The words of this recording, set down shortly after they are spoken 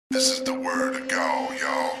This is the word to go,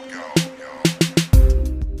 y'all.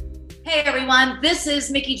 Hey everyone, this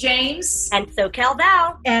is Mickie James and SoCal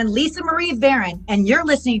Val and Lisa Marie Varon, and you're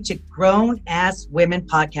listening to Grown Ass Women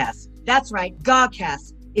Podcast. That's right,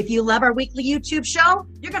 GAWcast. If you love our weekly YouTube show,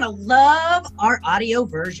 you're gonna love our audio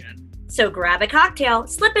version. So grab a cocktail,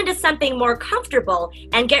 slip into something more comfortable,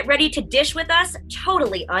 and get ready to dish with us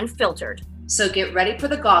totally unfiltered. So get ready for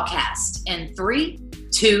the GAWcast in 3,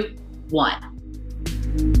 2, 1.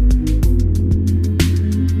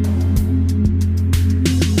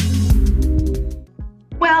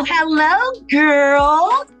 Well, hello,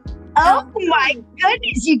 girls. Oh my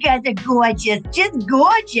goodness, you guys are gorgeous, just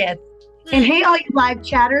gorgeous. And hey, all you live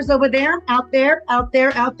chatters over there, out there.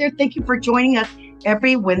 Thank you for joining us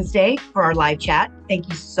every Wednesday for our live chat. Thank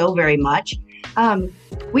you so very much.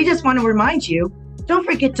 We just want to remind you, don't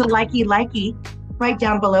forget to likey right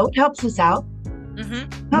down below. It helps us out.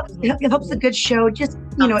 It helps a good show just,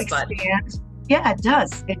 expand. Yeah, it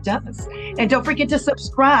does. And don't forget to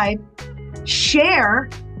subscribe, share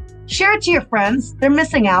it to your friends. They're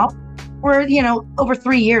missing out. We're, over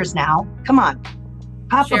 3 years now. Come on.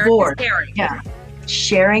 Hop aboard. Yeah.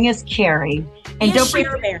 Sharing is caring. And don't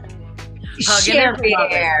forget. Share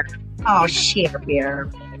bear. Oh, share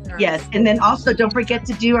bear. Yes. And then also don't forget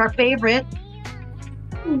to do our favorite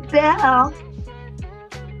bell.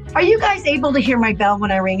 Are you guys able to hear my bell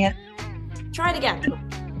when I ring it? Try it again.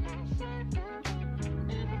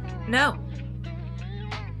 No.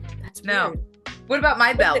 That's No. weird. What about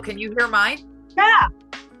my bell? Can you hear mine? Yeah.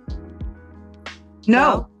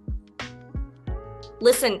 No.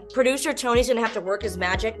 Listen, producer Tony's gonna have to work his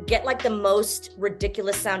magic. Get like the most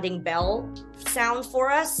ridiculous sounding bell sound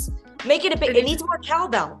for us. Make it it needs more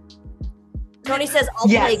cowbell. Tony says, I'll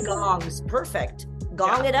play gongs. Perfect.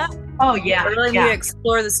 Gong it up. Oh, yeah. I really need to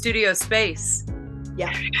explore the studio space.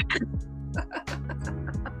 Yeah.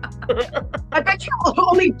 I bet you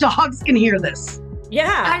only dogs can hear this.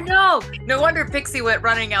 Yeah. I know. No wonder Pixie went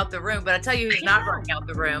running out the room, but I'll tell you who's not running out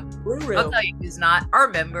the room. I'll tell you who's not. Our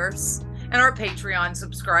members and our Patreon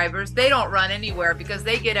subscribers. They don't run anywhere because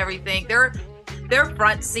they get everything. They're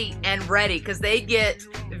front seat and ready because they get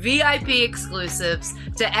VIP exclusives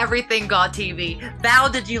to everything GAW TV. Val,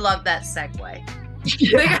 did you love that segue?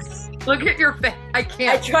 Yes. Look at your face. I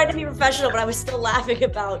can't. I tried to be professional, but I was still laughing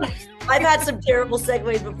about I've had some terrible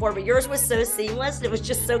segues before, but yours was so seamless and it was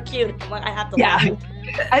just so cute. I'm like, I have to laugh.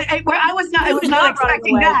 I was not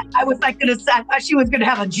expecting that. I was like gonna say, I thought she was gonna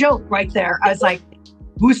have a joke right there. I was like,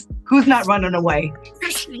 who's not running away?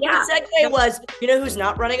 Yeah. The segue was, who's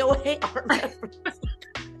not running away? Our members.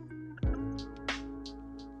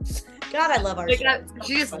 God, I love our show.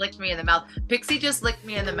 She just licked me in the mouth. Pixie just licked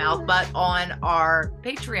me in the mouth, but on our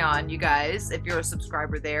Patreon, you guys, if you're a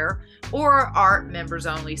subscriber there, or our members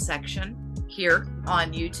only section here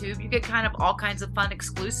on YouTube, you get kind of all kinds of fun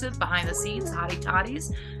exclusive behind the scenes hottie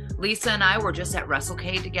toddies. Lisa and I were just at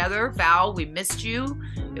WrestleCade together. Val, we missed you.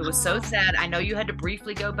 It was so sad. I know you had to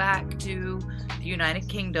briefly go back to the United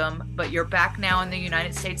Kingdom, but you're back now in the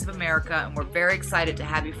United States of America, and we're very excited to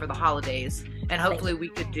have you for the holidays. And hopefully we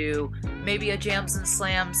could do maybe a Jams and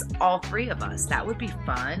Slams, all three of us. That would be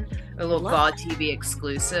fun. A little GAW TV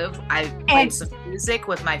exclusive. I played some music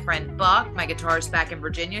with my friend Buck, my guitarist back in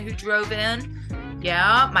Virginia who drove in.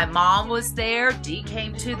 Yeah, my mom was there. Dee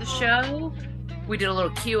came to the show. We did a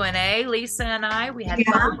little Q&A, Lisa and I. We had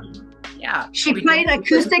fun. Yeah. She played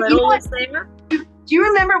acoustic. Do you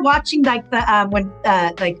remember watching like the when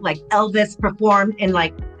like Elvis performed and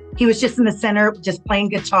like he was just in the center just playing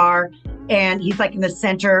guitar? And he's like in the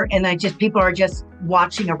center and people are just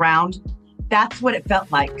watching around. That's what it felt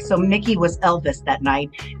like. So Mickie was Elvis that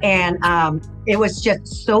night. And it was just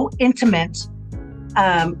so intimate,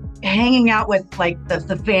 hanging out with like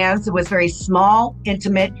the fans. It was very small,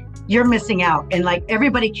 intimate. You're missing out. And like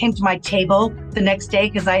everybody came to my table the next day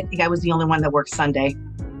because I think I was the only one that worked Sunday.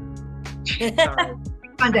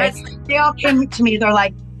 Sunday. They all came to me. They're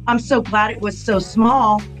like, I'm so glad it was so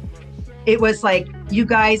small. It was like, you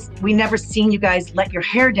guys, we never seen you guys let your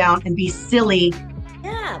hair down and be silly.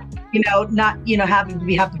 Yeah. Not, having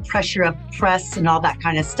to have the pressure of press and all that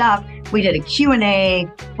kind of stuff. We did a Q&A.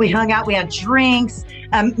 We hung out. We had drinks.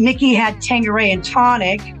 Mickie had Tanqueray and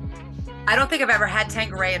tonic. I don't think I've ever had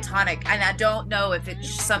Tanqueray and tonic. And I don't know if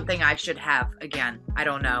it's something I should have again. I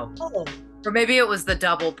don't know. Oh. Or maybe it was the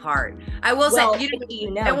double part. I will say,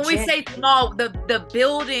 and when we say small, the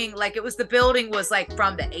building, like the building was like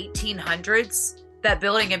from the 1800s. That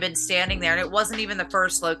building had been standing there, and it wasn't even the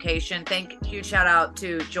first location. Huge shout out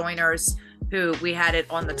to Joiners, who we had it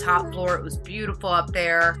on the top floor. It was beautiful up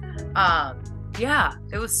there. Yeah,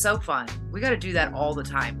 it was so fun. We got to do that all the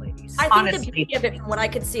time, ladies. I think Honestly. the beauty of it, from what I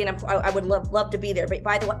could see, and I would love to be there. But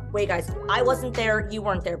by the way, guys, I wasn't there, you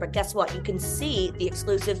weren't there. But guess what? You can see the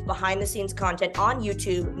exclusive behind the scenes content on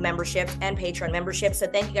YouTube memberships and Patreon memberships. So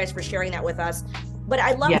thank you guys for sharing that with us. But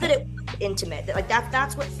I love that it was intimate. Like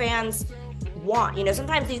that's what fans want. You know,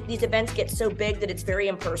 sometimes these events get so big that it's very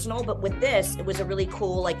impersonal. But with this, it was a really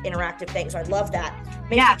cool, like, interactive thing. So I love that.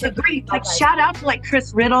 It's a great, like, shout out to like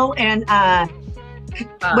Chris Riddle and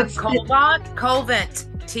what's Colvent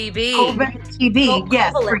TV. Colvent TV.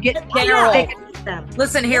 Yes, forget Daryl.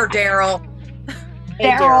 Listen here, Daryl.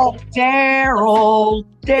 Daryl.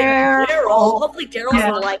 Hopefully Daryl's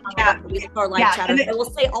our live chatter. I will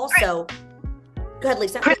say also, go ahead,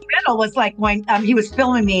 Lisa. Chris Riddle was like when he was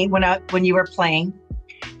filming me when you were playing,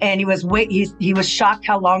 and he was shocked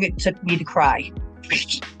how long it took me to cry.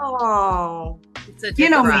 Oh, you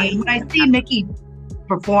know me, when I see Mickie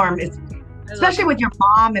perform, especially with your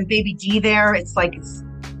mom and baby D there, it's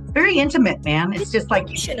very intimate, man. It's just like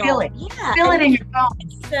you feel it. Yeah. Feel it in your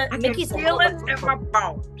bones. Mickey's feel it in my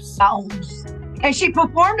bones. And she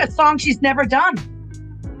performed a song she's never done.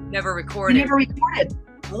 Never recorded.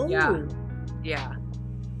 Oh. Yeah.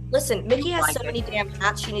 Listen, Mickie has so many damn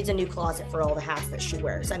hats. She needs a new closet for all the hats that she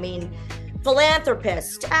wears. I mean,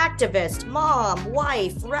 philanthropist, activist, mom,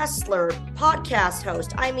 wife, wrestler, podcast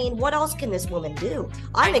host. I mean, what else can this woman do?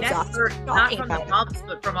 I'm exhausted. Not from the bumps,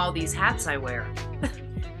 but from all these hats I wear.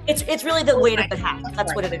 It's really the weight of the hat.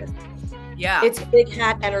 That's what it is. Yeah. It's big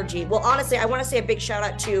hat energy. Well, honestly, I want to say a big shout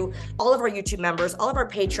out to all of our YouTube members, all of our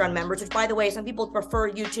Patreon members, which, by the way, some people prefer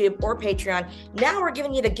YouTube or Patreon. Now we're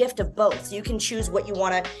giving you the gift of both. So you can choose what you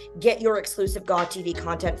want to get your exclusive GAW TV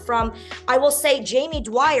content from. I will say Jamie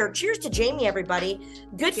Dwyer. Cheers to Jamie, everybody.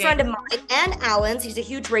 Good friend of mine and Alan's. He's a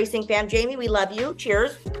huge racing fan. Jamie, we love you.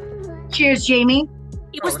 Cheers. Cheers, Jamie.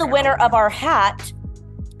 He was the winner of our hat.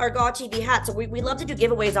 Our GAW TV hat. So we love to do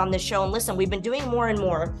giveaways on this show. And listen, we've been doing more and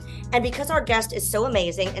more. And because our guest is so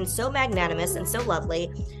amazing and so magnanimous and so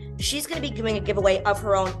lovely, she's going to be doing a giveaway of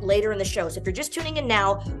her own later in the show. So if you're just tuning in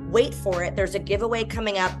now, wait for it. There's a giveaway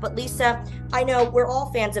coming up. But Lisa, I know we're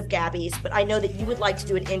all fans of Gabbi's, but I know that you would like to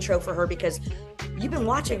do an intro for her because you've been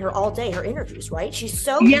watching her all day, her interviews, right? She's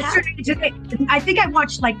so today. I think I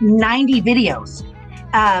watched like 90 videos.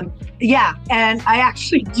 And I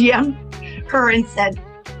actually DM'd her and said,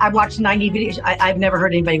 I watched 90 videos. I've never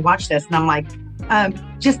heard anybody watch this. And I'm like,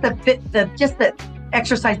 just the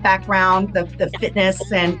exercise background, the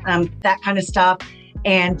fitness and that kind of stuff.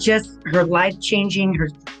 And just her life changing,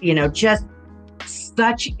 just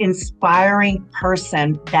such inspiring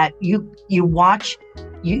person that you watch,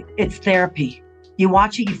 it's therapy. You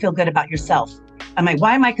watch it, you feel good about yourself. I'm like,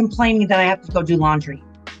 why am I complaining that I have to go do laundry?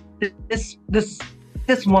 This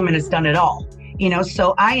woman has done it all,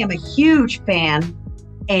 so I am a huge fan.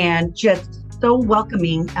 And just so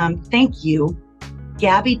welcoming. Thank you,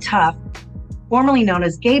 Gabbi Tuft, formerly known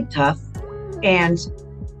as Gabbi Tuft, and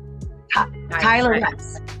Tyler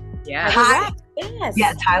Reks. Yeah. Yes.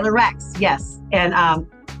 Yeah, Tyler Reks. Yes. And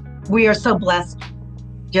we are so blessed.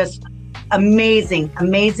 Just amazing,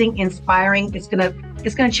 inspiring. It's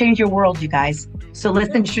gonna change your world, you guys. So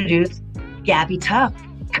let's introduce Gabbi Tuft,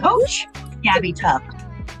 Coach Gabbi Tuft.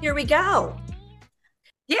 Here we go.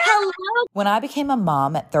 Yeah. Hello. When I became a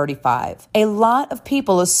mom at 35, a lot of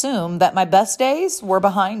people assumed that my best days were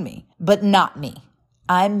behind me, but not me.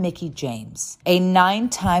 I'm Mickie James, a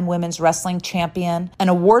 9-time women's wrestling champion, an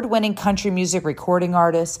award-winning country music recording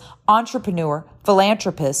artist, entrepreneur,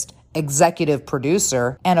 philanthropist, executive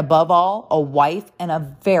producer, and above all, a wife and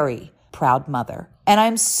a very proud mother. And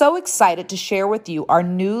I'm so excited to share with you our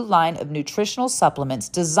new line of nutritional supplements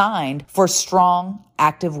designed for strong,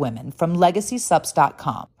 active women from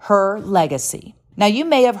LegacySubs.com. Her Legacy. Now, you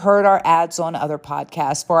may have heard our ads on other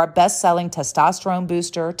podcasts for our best-selling testosterone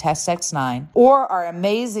booster, TestX9, or our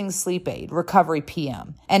amazing sleep aid, Recovery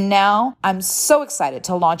PM. And now I'm so excited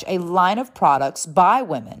to launch a line of products by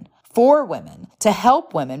women, for women, to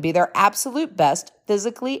help women be their absolute best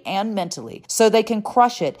physically and mentally so they can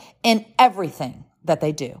crush it in everything that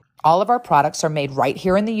they do. All of our products are made right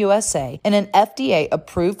here in the USA in an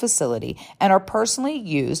FDA-approved facility and are personally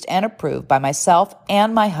used and approved by myself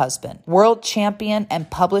and my husband, world champion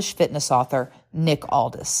and published fitness author Nick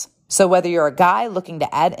Aldis. So whether you're a guy looking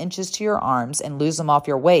to add inches to your arms and lose them off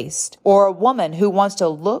your waist, or a woman who wants to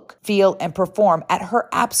look, feel, and perform at her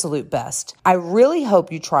absolute best, I really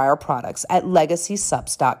hope you try our products at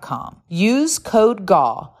LegacySubs.com. Use code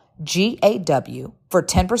GAW, GAW, for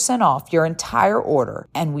 10% off your entire order,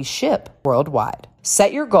 and we ship worldwide.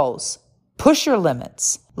 Set your goals, push your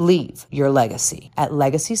limits, leave your legacy at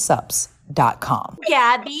LegacySubs.com.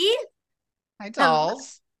 Gabbi. Hi,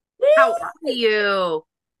 dolls. How are you? Oh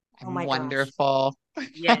my I'm gosh. wonderful.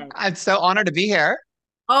 Yeah. I'm so honored to be here.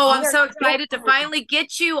 Oh, I'm We are so excited to so- finally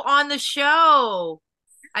get you on the show.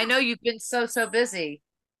 I know you've been so busy.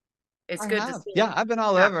 It's I good to have. see. Yeah, I've been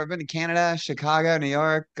all Yeah, over. I've been to Canada, Chicago, New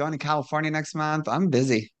York, going to California next month. I'm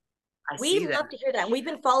busy. I We see that. love to hear that. We've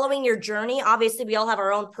been following your journey. Obviously, we all have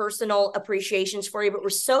our own personal appreciations for you, but we're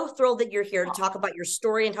so thrilled that you're here to talk about your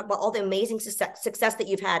story and talk about all the amazing success that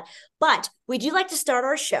you've had. But we do like to start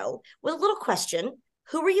our show with a little question.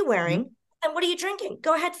 Who were you wearing and what are you drinking?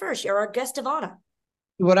 Go ahead first. You're our guest of honor.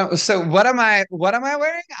 What am I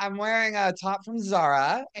wearing? I'm wearing a top from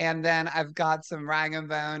Zara, and then I've got some rag and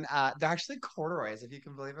bone. They're actually corduroys, if you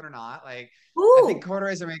can believe it or not. Like I think Ooh,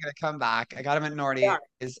 corduroys are making a comeback. I got them at yeah.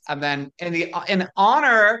 Nordy's, and then in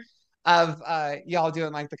honor of y'all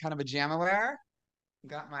doing like the kind of pajama wear, I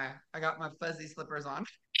got my fuzzy slippers on,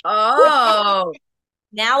 Oh,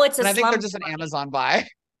 Now it's a and I think they're slum. just an Amazon buy.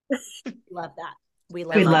 Love that. We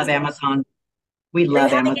love We love that. Amazon. We Are you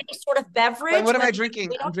love having Amazon. any sort of beverage? But what am I When drinking?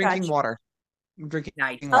 we I'm don't drinking judge. water. I'm drinking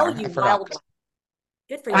nice. Oh, water. you I forgot. wild one.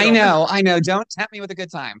 Good for you. I know. Don't tempt me with a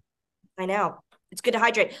good time. I know. It's good to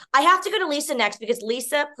hydrate. I have to go to Lisa next because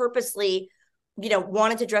Lisa purposely,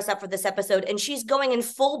 wanted to dress up for this episode and she's going in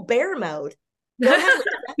full bear mode. Go ahead,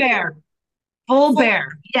 Lisa. Bear. Full bear.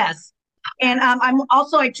 Yes. And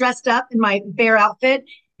I dressed up in my bear outfit.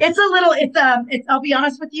 I'll be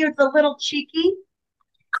honest with you, it's a little cheeky.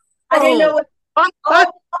 I didn't know what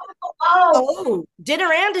Oh, dinner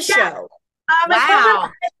and a show. Wow.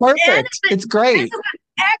 Perfect. It's great. This is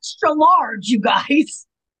an extra large, you guys.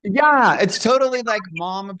 Yeah, it's totally like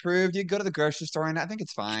mom approved. You go to the grocery store and I think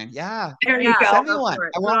it's fine. Yeah. There Yeah, you go. Send me go one. for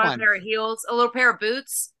it. I Put want on one. a pair of heels, a little pair of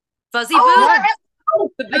boots, fuzzy Oh,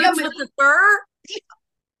 boots, the I got boots with the fur.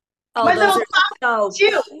 Oh, my those little are so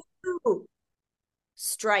too. cute.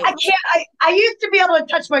 Striped. I can't. I used to be able to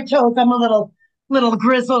touch my toes. I'm a little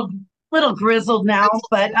grizzled now.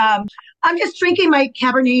 But I'm just drinking my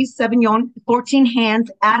Cabernet Sauvignon 14 hands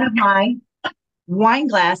out of my wine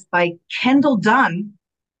glass by Kendall Dunn.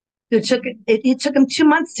 It took him 2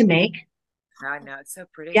 months to make. I know, it's so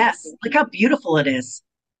pretty. Yes, look how beautiful it is.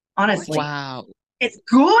 Honestly, Wow. it's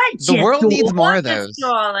gorgeous. The world needs more of Gorgeous, those.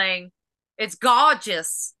 darling. It's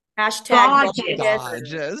gorgeous. Hashtag Gorgeous.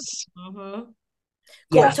 Gorgeous. Mm-hmm.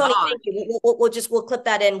 Cool, Yeah. Tony. God. Thank you. We'll clip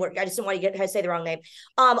that in. I just didn't want to say the wrong name.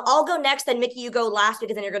 I'll go next. Then Mickie, you go last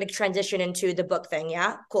because then you're going to transition into the book thing.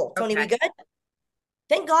 Yeah, cool. Tony, Okay. we good?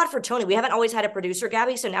 Thank God for Tony. We haven't always had a producer,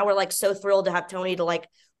 Gabby, so now we're like so thrilled to have Tony to like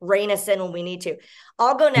rein us in when we need to.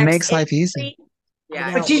 I'll go next. Makes life easy.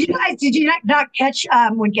 Yeah. But did you not catch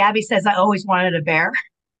when Gabby says I always wanted a bear?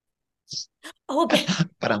 Oh,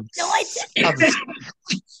 But no, I didn't.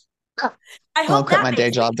 I hope quit that my day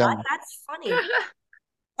makes job, me don't nut. That's funny.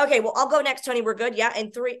 Okay, well, I'll go next, Tony. We're good. Yeah.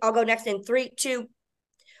 I'll go next in 3, 2.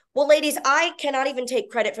 Well, ladies, I cannot even take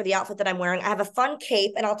credit for the outfit that I'm wearing. I have a fun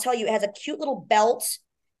cape, and I'll tell you, it has a cute little belt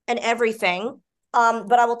and everything.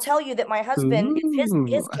 But I will tell you that my husband,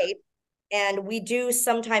 it's his cape, and we do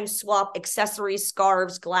sometimes swap accessories,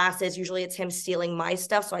 scarves, glasses. Usually it's him stealing my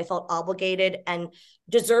stuff, so I felt obligated, and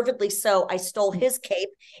deservedly so. I stole his cape.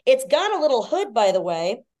 It's got a little hood, by the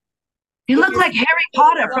way. You look like Harry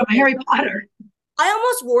Potter from Harry Potter. I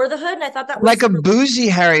almost wore the hood, and I thought that was like a bougie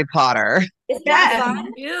Harry Potter. Isn't that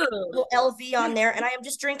fun? Ew. Little LV on there, and I am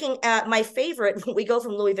just drinking my favorite. We go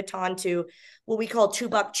from Louis Vuitton to what we call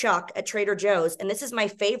 $2 Chuck at Trader Joe's, and this is my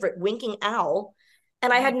favorite, Winking Owl.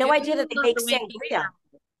 And I had no idea that they make sangria.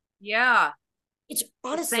 Yeah. It's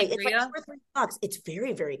honestly, it's like Sangria? $2 or $3. It's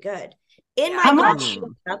very, very good. In my How much?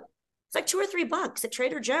 much? It's like $2 or $3 at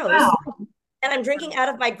Trader Joe's. Wow. And I'm drinking out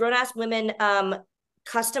of my Grown Ass Women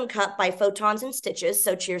custom cup by Photons and Stitches.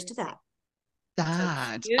 So cheers to that.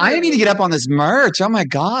 That. cute. I need to get up on this merch. Oh my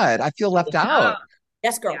God. I feel left out.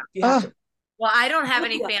 Yes, girl. Yeah. You have Oh. to. Well, I don't have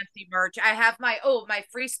any Yeah. fancy merch. I have my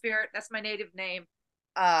Free Spirit, that's my native name,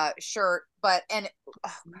 shirt. But oh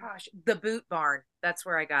gosh, the Boot Barn. That's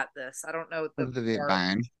where I got this. I don't know The Boot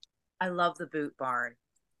Barn. I love the Boot Barn.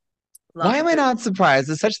 Why am I not surprised?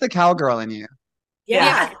 It's such the cowgirl in you.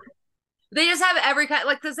 Yeah. They just have every kind,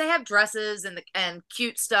 like, because they have dresses and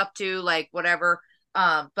cute stuff too, like whatever.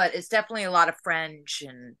 But it's definitely a lot of French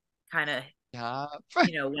and kind of Yeah.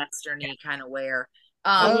 westerny kind of wear.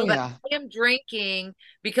 Oh, But yeah. I am drinking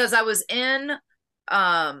because I was in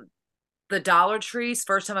the Dollar Trees.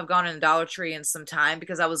 First time I've gone in a Dollar Tree in some time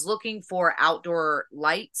because I was looking for outdoor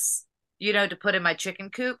lights, to put in my chicken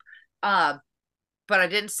coop. But I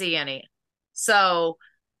didn't see any. So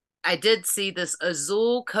I did see this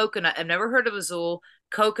Azul coconut. I've never heard of Azul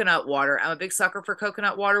coconut water. I'm a big sucker for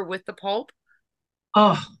coconut water with the pulp.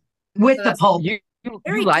 Oh, with So the that's pulp. You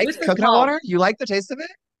like With the coconut pulp. water? You like the taste of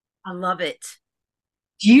it? I love it.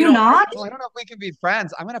 Do you don't not? Well, I don't know if we can be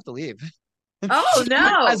friends. I'm gonna have to leave. Oh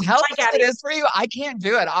no. As healthy Like as Gabby. it is for you, I can't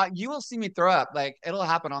do it. You will see me throw up. Like it'll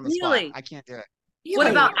happen on the spot. Really? I can't do it. What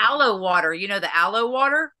Really? about aloe water? You know the aloe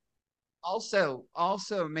water? Also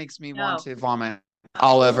makes me No. want to vomit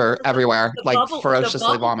all over everywhere, The like bubble, ferociously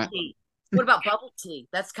bubble vomit. tea. What about bubble tea?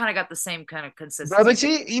 That's kind of got the same kind of Boba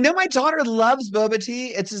consistency. tea, my daughter loves boba tea.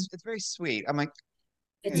 It's very sweet. I'm like,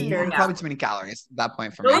 It's very probably too many calories at that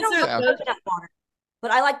point for Those me. I don't are- like So coconut water,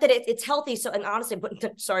 but I like that it's healthy. So, and honestly,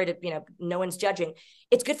 but sorry to, no one's judging.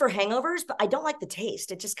 It's good for hangovers, but I don't like the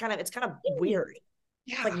taste. It's kind of weird.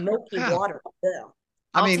 yeah, It's like milky yeah. water. Ugh.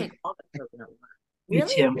 I'll mean, take all the coconut water. Me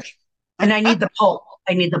Really? too. And I need the pulp.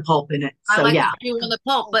 I need the pulp in it. I So like yeah. to chew on the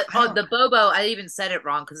pulp, but wow. the bobo, I even said it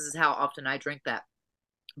wrong because this is how often I drink that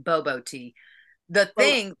bobo tea. The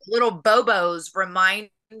thing, little bobos remind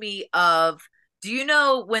me of. Do you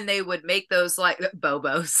know when they would make those like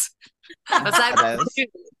bobos? Aside from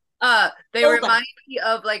Bobos. they Hold on. remind me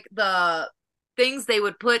of like the things they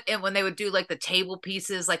would put in when they would do like the table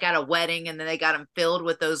pieces, like at a wedding, and then they got them filled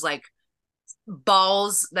with those like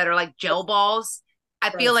balls that are like gel balls. I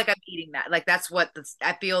feel like I'm eating that. Like that's what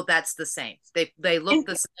I feel. That's the same. They look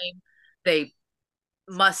the same. They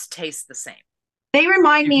must taste the same. They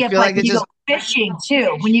remind me You of feel like like when it you go fishing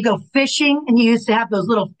too. When you go fishing and you used to have those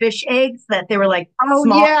little fish eggs that they were like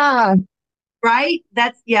small, yeah. right?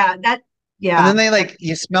 And then they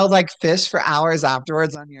you smelled like fish for hours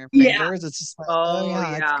afterwards on your Yeah. fingers. It's just like, Oh, yeah,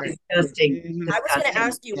 that's yeah. great. Disgusting. Mhm. I was going to Disgusting.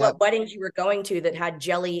 ask you what weddings you were going to that had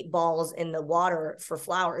jelly balls in the water for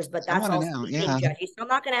flowers, but I that's wanna also know, being yeah. judgy. So I'm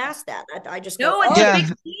not going to ask that. I just No, go, it's oh, a Yeah. big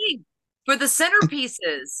thing for the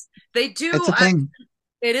centerpieces. They do. It's a thing.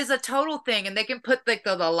 It is a total thing, and they can put like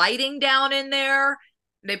the lighting down in there.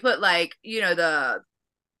 They put like the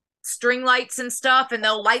string lights and stuff, and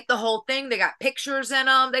they'll light the whole thing. They got pictures in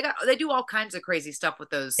them. They do all kinds of crazy stuff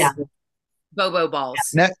with those Yeah. bobo balls.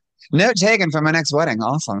 Note taken for my next wedding.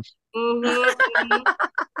 Awesome. I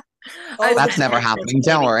That's said never happening.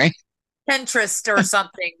 Don't worry. Pinterest or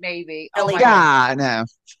something, maybe. Oh my Ellie. god. Yeah,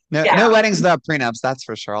 no, Yeah. no weddings without prenups. That's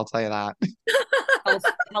for sure. I'll tell you that.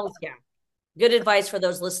 Yeah. Good advice for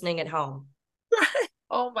those listening at home.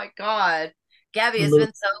 Oh my god. Gabbi, it's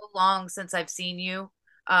been so long since I've seen you.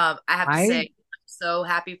 I have to say, I'm so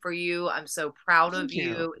happy for you. I'm so proud of Thank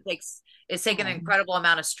you. It's taken an incredible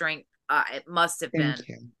amount of strength. It must have been Thank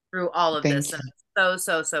you. through all of Thank this. you. And I'm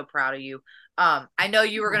so proud of you. I know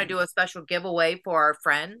you were going to do a special giveaway for our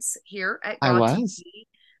friends here at I GAW was.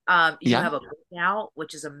 TV. You Yeah. have a book out,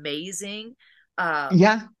 which is amazing.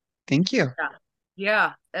 Yeah. Thank you.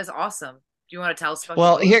 Yeah, that's awesome. Do you want to tell us about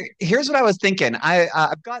Well, your book? here's what I was thinking.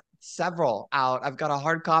 I've got several out. I've got a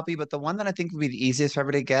hard copy, but the one that I think would be the easiest for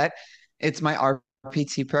everybody to get, it's my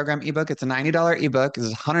RPT program ebook. It's a $90 ebook. It's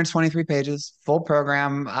 123 pages, full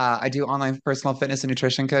program. I do online personal fitness and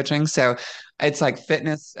nutrition coaching. So it's like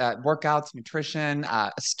fitness, workouts, nutrition,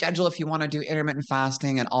 a schedule if you want to do intermittent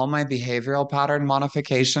fasting, and all my behavioral pattern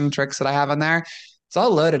modification tricks that I have in there. It's all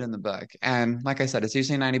loaded in the book. And like I said, it's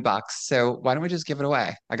usually $90. So why don't we just give it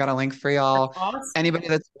away? I got a link for y'all. That's awesome. Anybody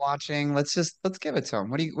that's watching, let's give it to them.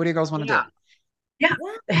 What do you girls want to do? Yeah.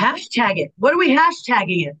 Hashtag it. What are we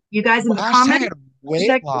hashtagging it? You guys in the Hashtag comments? it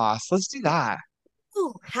weight loss. Let's do that.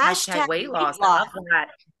 Ooh, Hashtag weight loss. I love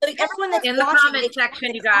that. So everyone that's In the watching, comment make sure section,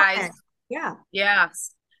 to you guys. comment. Yeah.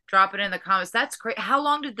 Yes. Drop it in the comments. That's great. How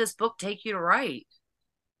long did this book take you to write?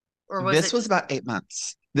 Or was This it was about 8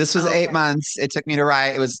 months. This was Okay. 8 months. It took me to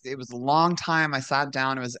write. It was a long time. I sat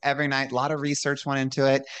down. It was every night. A lot of research went into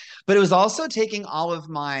it, but it was also taking all of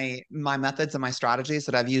my methods and my strategies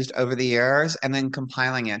that I've used over the years, and then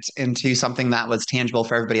compiling it into something that was tangible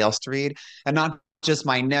for everybody else to read, and not just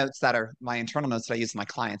my notes that are my internal notes that I use with my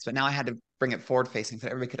clients. But now I had to bring it forward facing so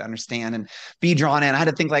that everybody could understand and be drawn in. I had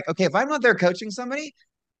to think like, okay, if I'm not there coaching somebody,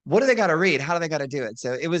 what do they got to read? How do they got to do it?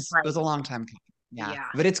 So it was a long time coming. Yeah,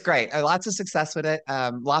 but it's great. Lots of success with it.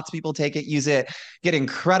 Lots of people take it, use it, get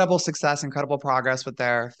incredible success, incredible progress with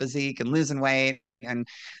their physique and losing weight. And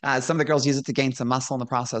some of the girls use it to gain some muscle in the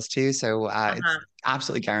process too. So it's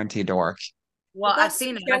absolutely guaranteed to work. Well, Well, I've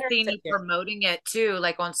seen it. I've seen you promoting it too,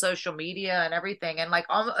 like on social media and everything, and like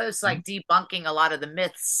almost like debunking a lot of the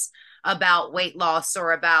myths about weight loss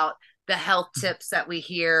or about the health tips that we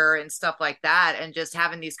hear and stuff like that, and just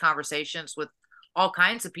having these conversations with all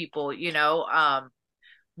kinds of people.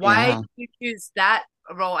 Why did you choose that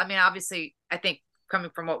role? I mean, obviously, I think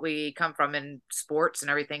coming from what we come from in sports and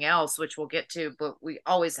everything else, which we'll get to, but we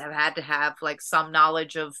always have had to have like some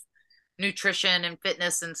knowledge of nutrition and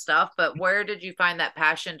fitness and stuff. But where did you find that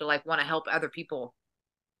passion to like want to help other people?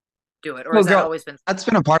 do it, or Well, has that girl, always been? that's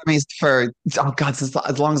been a part of me for, oh God, since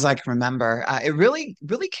as long as I can remember. It really,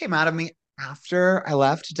 really came out of me after I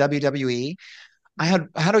left WWE. I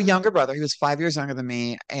had a younger brother. He was 5 years younger than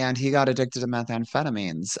me, and he got addicted to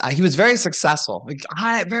methamphetamines. He was very successful,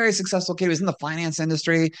 like, very successful kid. He was in the finance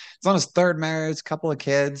industry. He's on his third marriage, couple of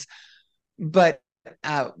kids. But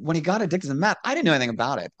when he got addicted to meth, I didn't know anything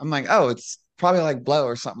about it. I'm like, oh, it's probably like blow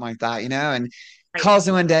or something like that, And Right. calls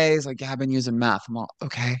me one day. He's like, yeah, I've been using meth. I'm all,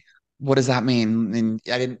 okay. What does that mean? And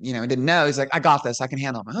I didn't know. He's like, I got this. I can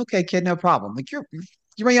handle it. I'm like, okay, kid, no problem. Like you're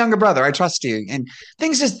my younger brother. I trust you. And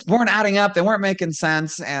things just weren't adding up. They weren't making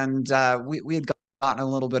sense. And we had gotten a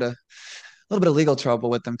little bit of legal trouble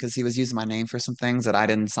with him because he was using my name for some things that I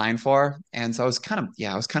didn't sign for. And so I was kind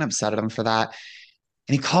of upset at him for that.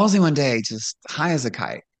 And he calls me one day, just high as a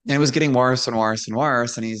kite. And it was getting worse and worse and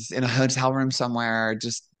worse. And he's in a hotel room somewhere,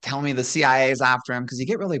 just telling me the CIA is after him because you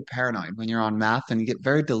get really paranoid when you're on meth and you get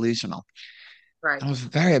very delusional. Right. And I was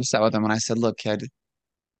very upset with him when I said, look, kid,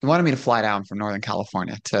 he wanted me to fly down from Northern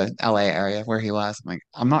California to LA area where he was. I'm like,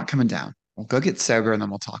 I'm not coming down. We'll go get sober and then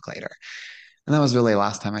we'll talk later. And that was really the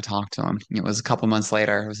last time I talked to him. It was a couple months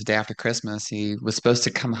later. It was the day after Christmas. He was supposed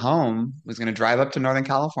to come home, was going to drive up to Northern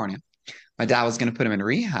California. My dad was going to put him in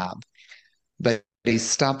rehab, but he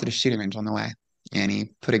stopped at a shooting range on the way and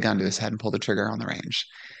he put a gun to his head and pulled the trigger on the range.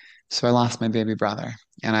 So I lost my baby brother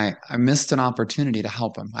and I missed an opportunity to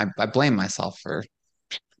help him. I blame myself for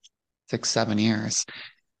 6, 7 years.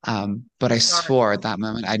 But I swore at that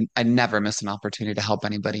moment I'd never miss an opportunity to help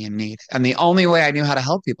anybody in need. And the only way I knew how to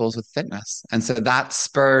help people was with fitness. And so that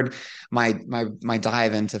spurred my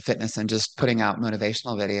dive into fitness and just putting out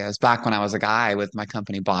motivational videos back when I was a guy with my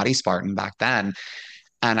company Body Spartan back then.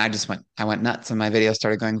 And I went nuts and my videos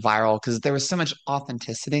started going viral because there was so much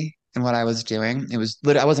authenticity in what I was doing. It was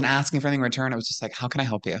I wasn't asking for anything in return. I was just like, how can I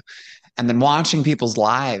help you? And then watching people's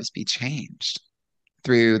lives be changed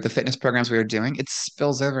through the fitness programs we were doing, it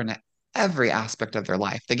spills over into every aspect of their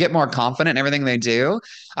life. They get more confident in everything they do.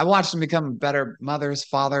 I watched them become better mothers,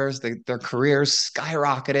 fathers. Their careers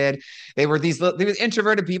skyrocketed. They were these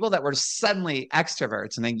introverted people that were suddenly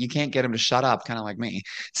extroverts, and then you can't get them to shut up, kind of like me.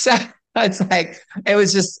 So it's like it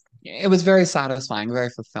was very satisfying, very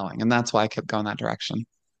fulfilling, and that's why I kept going that direction.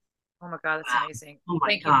 Oh my God, that's amazing. Oh my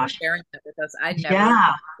Thank you gosh. for sharing that with us.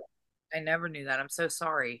 I never knew that. I'm so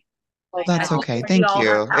sorry. That's I okay. think we Thank all you.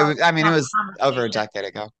 have It was over a conversation. decade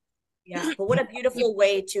ago. Yeah, but what a beautiful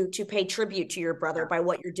way to pay tribute to your brother by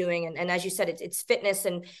what you're doing. And as you said, it's fitness,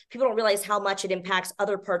 and people don't realize how much it impacts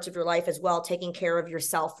other parts of your life as well, taking care of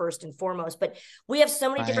yourself first and foremost. But we have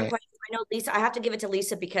so many different Right. questions. I know, Lisa, I have to give it to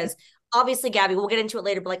Lisa because obviously, Gabby, we'll get into it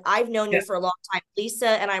later, but like I've known you for a long time. Lisa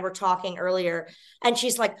and I were talking earlier, and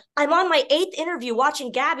she's like, I'm on my 8th interview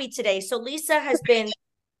watching Gabby today. So Lisa has been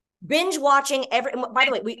binge watching by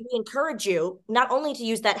the way, we encourage you not only to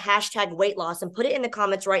use that hashtag weight loss and put it in the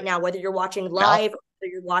comments right now, whether you're watching live or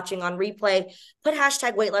whether you're watching on replay, put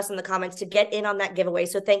hashtag weight loss in the comments to get in on that giveaway.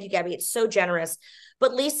 So thank you, Gabby. It's so generous.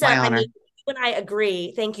 But Lisa, My I honor. mean, you and I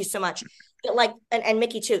agree. Thank you so much. But like, and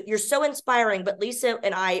Mickie too, you're so inspiring. But Lisa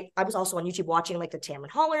and I was also on YouTube watching like the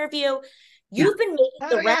Tamron Hall interview. You've been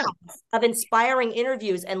making the rounds of inspiring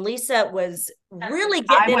interviews, and Lisa was really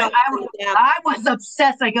getting in on that. I was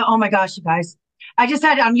obsessed. I go, oh my gosh, you guys. I just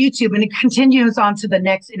had it on YouTube and it continues on to the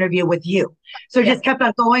next interview with you. So it just kept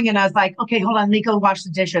on going. And I was like, okay, hold on, let me go wash the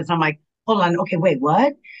dishes. I'm like, hold on. Okay, wait,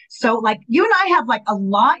 what? So like you and I have like a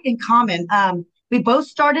lot in common. We both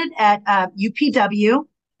started at UPW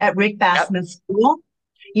at Rick Bassman's school,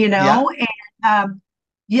 and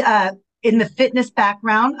in the fitness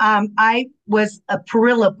background. I was a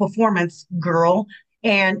Perilla performance girl,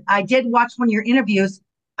 and I did watch one of your interviews.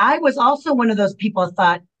 I was also one of those people that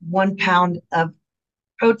thought 1 pound of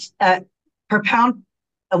per pound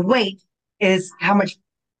of weight is how much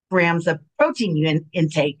grams of protein you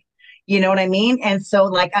intake. You know what I mean? And so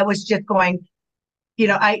like, I was just going,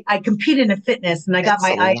 I competed in fitness and I got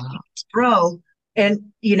my IFBB pro,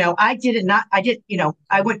 and,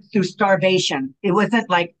 I went through starvation. It wasn't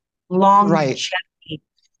like longevity,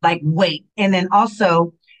 like weight. And then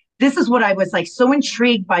also, this is what I was like so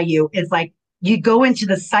intrigued by you is like, you go into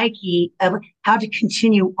the psyche of how to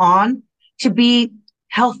continue on to be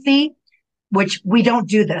healthy, which we don't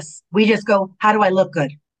do this. We just go, how do I look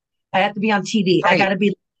good? I have to be on TV. Right. I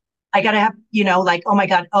gotta have, like, oh my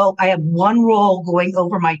God. Oh, I have one roll going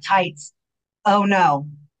over my tights. Oh no.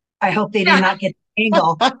 I hope they did not get the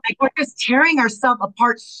angle. Like we're just tearing ourselves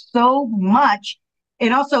apart so much.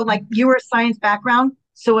 And also like you were a science background.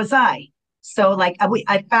 So was I. So like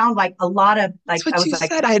I found like a lot of like, that's what you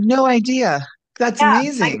said. I had no idea. That's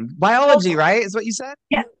amazing. Biology, right? Is what you said?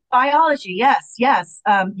 Yeah. Biology, yes, yes.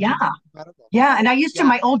 Yeah. Incredible. Yeah. And I used to, Yeah.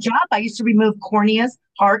 my old job, I used to remove corneas,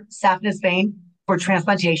 heart, saphenous vein for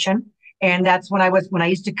transplantation. And that's when I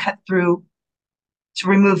used to cut through to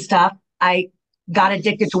remove stuff. I got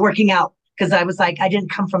addicted to working out because I was like, I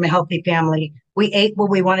didn't come from a healthy family. We ate what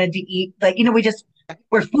we wanted to eat. Like,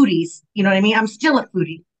 we're foodies. You know what I mean? I'm still a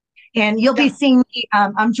foodie. And you'll be Yeah. seeing me.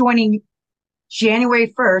 I'm joining January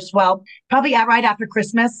 1st. Well, probably right after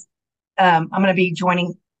Christmas. I'm going to be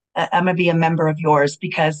joining. I'm going to be a member of yours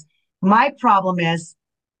because my problem is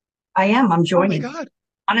I'm Oh my joining, God.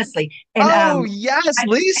 honestly. And Oh, yes, I,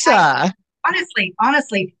 Lisa.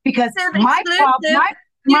 honestly, because Exclusive, my problem, You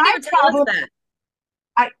didn't my even tell us problem, that.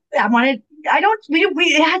 I wanted, I don't, we,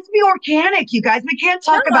 it has to be organic, you guys. We can't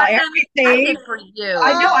talk No, about I'm everything. excited for you.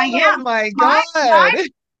 I know I Oh am. my My, God.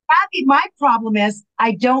 my problem is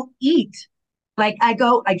I don't eat. Like I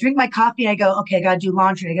drink my coffee and I go, okay, I got to do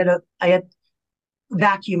laundry. I got to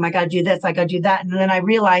vacuum. I got to do this. I got to do that. And then I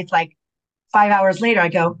realize like 5 hours later, I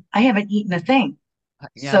go, I haven't eaten a thing.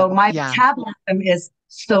 Yeah. So my Yeah. metabolism is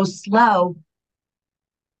so slow.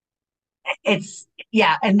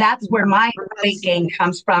 And that's where my weight gain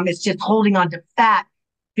comes from. It's just holding on to fat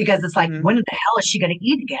because it's like, Mhm. when the hell is she going to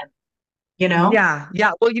eat again? You know? Yeah,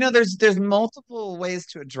 yeah. Well, there's multiple ways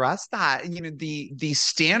to address that. The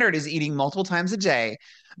standard is eating multiple times a day,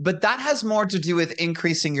 but that has more to do with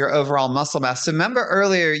increasing your overall muscle mass. So remember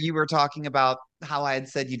earlier you were talking about how I had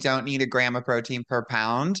said you don't need a gram of protein per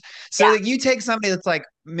pound. So Yeah. like you take somebody that's like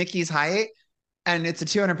Mickey's height and it's a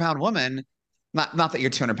 200-pound woman. Not that you're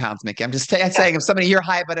 200 pounds, Mickey. I'm just saying if somebody your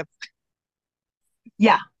height, but if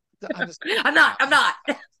Yeah. I'm not.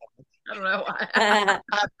 I don't know why.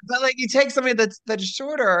 But like you take somebody that's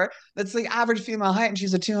shorter, that's like average female height, and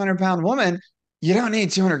she's a 200-pound woman. You don't need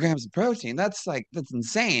 200 grams of protein. That's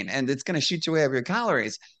insane, and it's going to shoot you way over your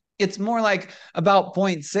calories. It's more like about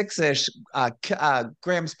 0.6 ish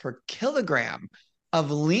grams per kilogram of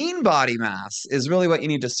lean body mass is really what you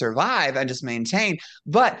need to survive and just maintain.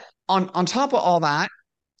 But on top of all that,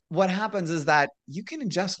 what happens is that you can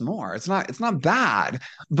ingest more. It's not bad,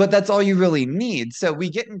 but that's all you really need. So we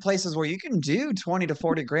get in places where you can do 20 to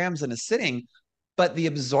 40 grams in a sitting, but the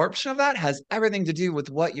absorption of that has everything to do with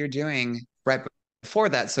what you're doing right before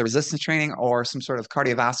that. So resistance training or some sort of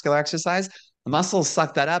cardiovascular exercise, the muscles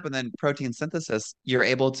suck that up and then protein synthesis, you're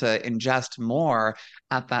able to ingest more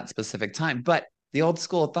at that specific time. But the old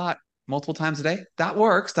school thought multiple times a day, that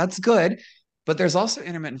works, that's good. But there's also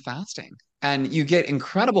intermittent fasting. And you get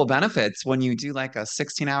incredible benefits when you do like a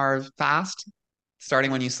 16-hour fast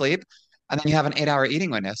starting when you sleep. And then you have an 8-hour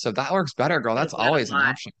eating window. So if that works better, girl, that's always an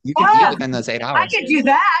option. You can eat within those 8 I hours. could do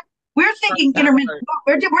that. We're thinking intermittent.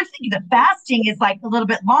 We're thinking the fasting is like a little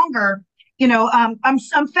bit longer. I'm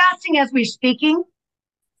fasting as we're speaking.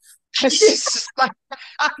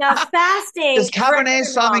 Now, fasting Is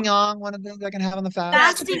Cabernet for everyone, Sauvignon one of the things I can have on the fast?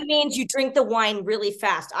 fasting means you drink the wine really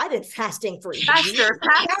fast. I've been fasting for years.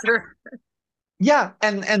 Faster. Yeah,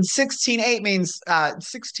 and 16/8 means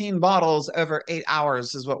 16 bottles over 8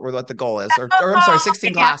 hours is what the goal is. Or I'm sorry,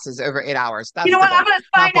 16 glasses over 8 hours. That's You know the what? goal. I'm going to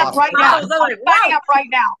sign Not up right now. bottles. Oh, I'm signing up right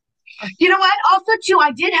now. You know what? Also, too,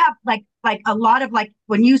 I did have like a lot of like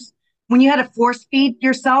when you had to force feed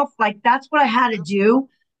yourself, like that's what I had to do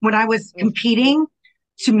when I was competing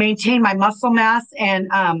to maintain my muscle mass and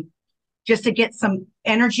just to get some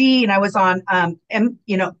energy. And I was on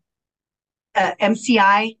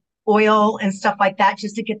MCI oil and stuff like that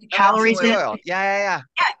just to get the calories in. Oil. Yeah.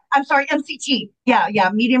 Yeah, I'm sorry, MCT. Yeah,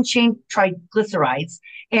 medium chain triglycerides.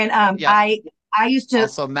 And Yeah. I used to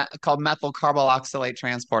Also called methyl carboxylate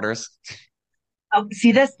transporters.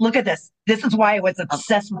 see this. Look at this. This is why I was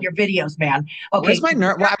obsessed with your videos, man. Okay, Where's my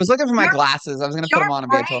nerd? Well, I was looking for my your- glasses. I was going to put your them on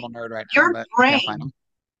and be a brain- total nerd right your now, but I can't brain- find them.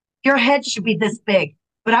 your head should be this big.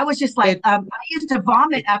 But I was just like, I used to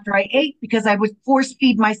vomit after I ate because I would force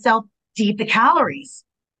feed myself to eat the calories.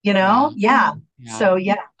 Yeah. So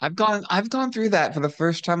yeah. I've gone through that for the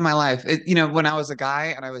first time in my life. When I was a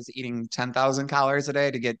guy and I was eating 10,000 calories a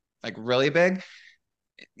day to get like really big,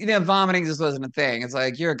 vomiting just wasn't a thing. It's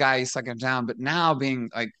like you're a guy, you suck it down. But now being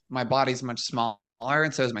like my body's much smaller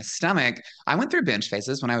and so is my stomach. I went through binge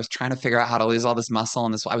phases when I was trying to figure out how to lose all this muscle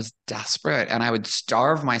and this. I was desperate and I would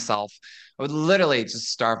starve myself. I would literally just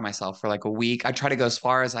starve myself for like a week. I try to go as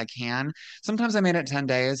far as I can. Sometimes I made it 10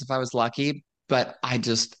 days if I was lucky, but I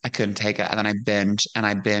couldn't take it. And then I binge and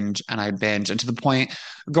I binge and I binge. And to the point,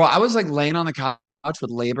 girl, I was like laying on the couch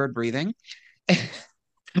with labored breathing.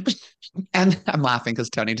 And I'm laughing because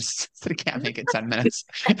Tony just said he can't make it 10 minutes.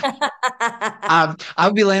 I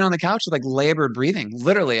would be laying on the couch with like labored breathing,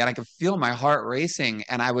 literally, and I could feel my heart racing,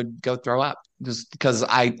 and I would go throw up just because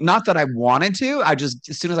not that I wanted to, I just,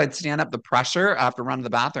 as soon as I'd stand up, the pressure, I have to run to the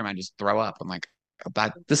bathroom, I just throw up. I'm like,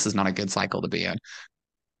 this is not a good cycle to be in.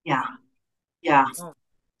 Yeah. Yeah. Oh,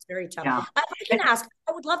 it's very tough. Yeah. I can ask,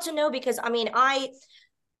 I would love to know, because I mean, I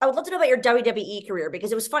would love to know about your WWE career,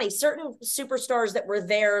 because it was funny. Certain superstars that were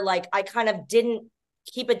there, like I kind of didn't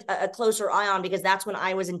keep a closer eye on, because that's when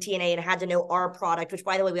I was in TNA and had to know our product, which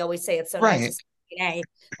by the way, we always say it's so nice to say TNA,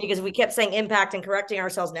 because we kept saying Impact and correcting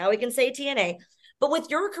ourselves. Now we can say TNA. But with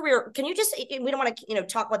your career, can you just, we don't want to,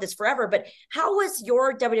 talk about this forever, but how was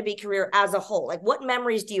your WWE career as a whole? Like what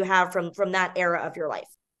memories do you have from that era of your life?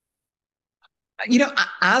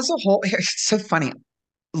 As a whole, it's so funny.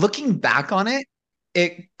 Looking back on it,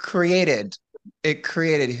 it created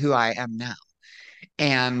who I am now.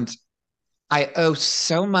 And I owe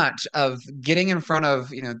so much of getting in front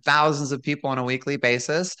of, thousands of people on a weekly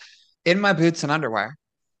basis in my boots and underwear,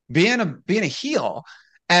 being a heel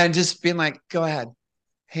and just being like, go ahead,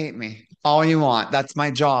 hate me all you want. That's my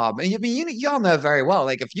job. And y'all know very well,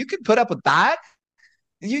 like if you could put up with that,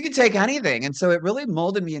 you could take anything. And so it really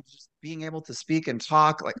molded me into just being able to speak and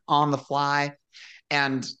talk like on the fly,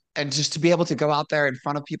 and just to be able to go out there in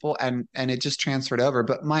front of people, and it just transferred over.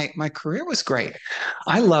 But my career was great.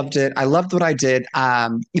 I loved it. I loved what I did.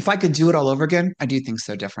 If I could do it all over again, I do things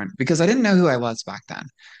so different, because I didn't know who I was back then.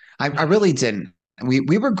 I really didn't.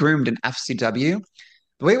 We were groomed in FCW.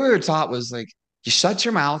 The way we were taught was like, you shut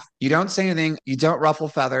your mouth, you don't say anything, you don't ruffle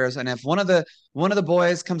feathers, and if one of the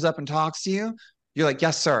boys comes up and talks to you, you're like,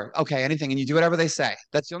 yes, sir. Okay, anything, and you do whatever they say.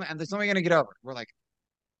 That's the only way you're gonna get over. We're like,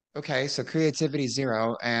 okay, so creativity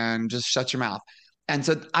zero, and just shut your mouth. And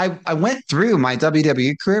so I went through my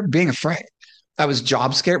WWE career being afraid. I was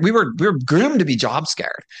job scared. We were groomed to be job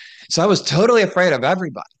scared. So I was totally afraid of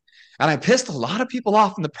everybody. And I pissed a lot of people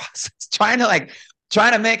off in the process, trying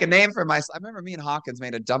to make a name for myself. I remember me and Hawkins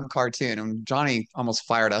made a dumb cartoon, and Johnny almost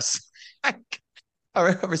fired us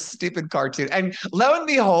over a stupid cartoon. And lo and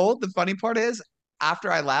behold, the funny part is,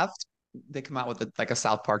 after I left, they come out with a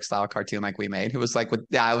South Park style cartoon like we made. It was like it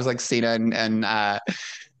was like Cena and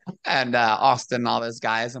Austin and all those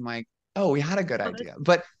guys. I'm like, oh, we had a good idea.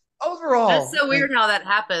 But overall, that's so weird how that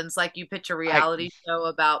happens. Like you pitch a reality show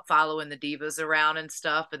about following the divas around and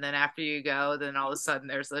stuff, and then after you go, then all of a sudden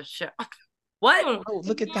there's a show. What? Oh,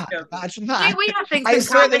 look at that! Imagine that. See, we have things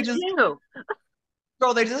in common too.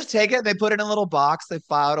 Girl, they just take it, they put it in a little box, they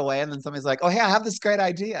file it away, and then somebody's like, oh, hey, I have this great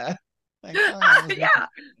idea. Like, oh,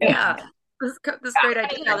 yeah. This great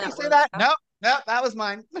idea. Did you say that? No, that was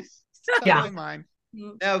mine. Totally mine.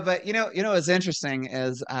 No, but what's interesting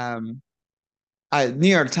is New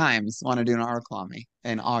York Times wanted to do an article on me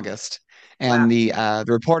in August, and the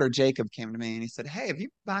reporter Jacob came to me and he said, "Hey, have you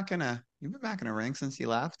been back in a ring since you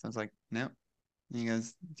left?" I was like, "No." And he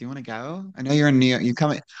goes, "Do you want to go? I know you're in New York. You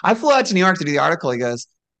coming?" I flew out to New York to do the article. He goes,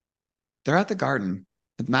 "They're at the Garden,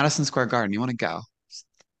 at Madison Square Garden. You want to go?"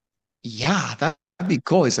 Yeah, that'd be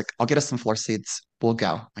cool. He's like, "I'll get us some floor seats. We'll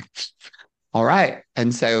go." I'm like, all right.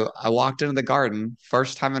 And so I walked into the Garden,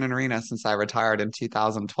 first time in an arena since I retired in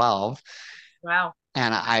 2012. Wow.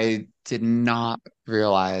 And I did not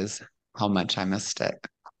realize how much I missed it.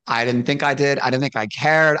 I didn't think I did. I didn't think I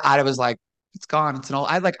cared. I was like, it's gone. It's an old,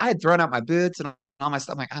 I had thrown out my boots and all my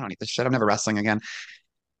stuff. I'm like, I don't need this shit. I'm never wrestling again.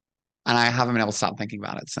 And I haven't been able to stop thinking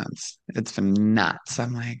about it since. It's been nuts.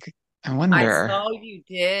 I'm like, I wonder. I saw you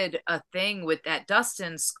did a thing with that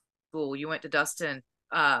Dustin school. You went to Dustin,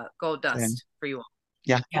 Gold Dust for you all.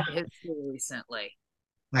 Yeah. His school recently.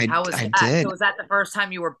 I did. So was that the first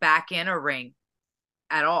time you were back in a ring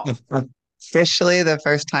at all? Officially the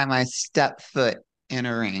first time I stepped foot in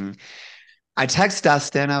a ring. I text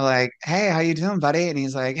Dustin. I'm like, hey, how you doing, buddy? And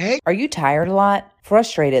he's like, hey. Are you tired a lot?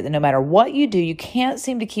 Frustrated that no matter what you do, you can't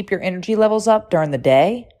seem to keep your energy levels up during the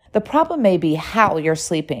day? The problem may be how you're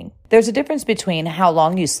sleeping. There's a difference between how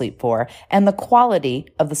long you sleep for and the quality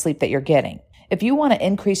of the sleep that you're getting. If you want to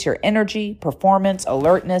increase your energy, performance,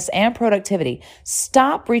 alertness, and productivity,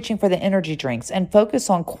 stop reaching for the energy drinks and focus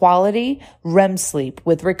on quality REM sleep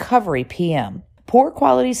with Recovery PM. Poor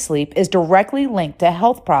quality sleep is directly linked to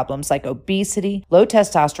health problems like obesity, low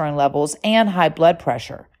testosterone levels, and high blood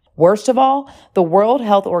pressure. Worst of all, the World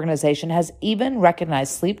Health Organization has even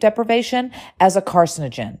recognized sleep deprivation as a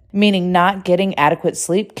carcinogen, meaning not getting adequate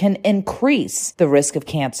sleep can increase the risk of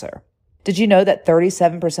cancer. Did you know that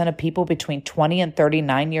 37% of people between 20 and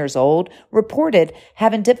 39 years old reported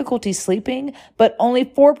having difficulty sleeping, but only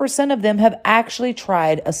 4% of them have actually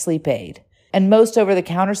tried a sleep aid? And most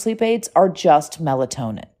over-the-counter sleep aids are just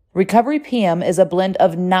melatonin. Recovery PM is a blend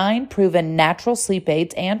of 9 proven natural sleep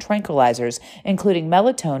aids and tranquilizers, including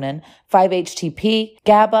melatonin, 5-HTP,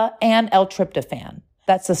 GABA, and L-tryptophan.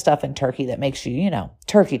 That's the stuff in turkey that makes you,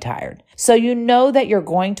 turkey tired. So you know that you're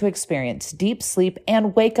going to experience deep sleep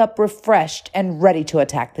and wake up refreshed and ready to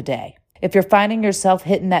attack the day. If you're finding yourself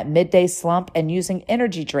hitting that midday slump and using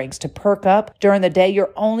energy drinks to perk up during the day,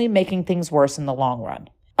 you're only making things worse in the long run.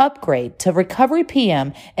 Upgrade to Recovery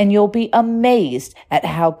PM and you'll be amazed at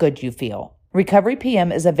how good you feel. Recovery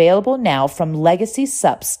PM is available now from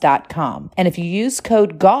LegacySups.com. And if you use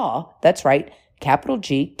code GAW, that's right, capital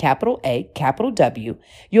G, capital A, capital W,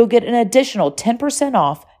 you'll get an additional 10%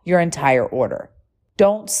 off your entire order.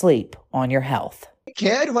 Don't sleep on your health. Hey,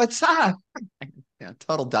 kid, what's up? Yeah,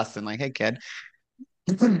 total Dustin, like, hey, kid.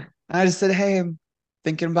 I just said, hey, I'm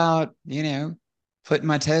thinking about, putting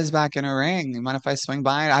my toes back in a ring. You mind if I swing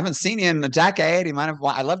by? I haven't seen you in a decade. You mind if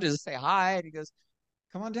I'd love to just say hi? And he goes,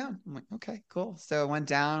 come on down. I'm like, okay, cool. So I went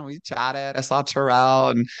down, we chatted. I saw Terrell,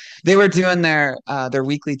 and they were doing their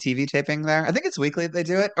weekly TV taping there. I think it's weekly that they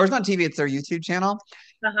do it. Or it's not TV, it's their YouTube channel.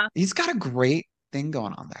 He's got a great thing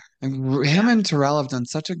going on there. And him and Terrell have done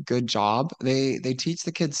such a good job. They teach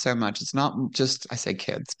the kids so much. It's not just, I say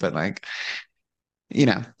kids, but like,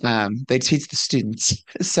 they teach the students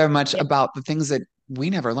so much about the things that we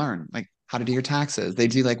never learn, like how to do your taxes. They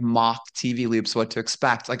do like mock TV loops, what to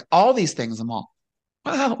expect, like all these things. I'm all,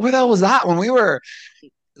 where the hell was that when we were,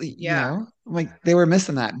 like they were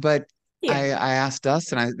missing that. But I asked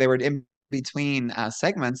Dustin, they were in between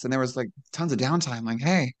segments, and there was like tons of downtime. Like,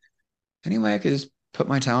 hey, anyway, I could just put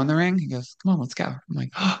my toe in the ring. He goes, come on, let's go. I'm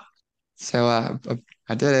like, oh. So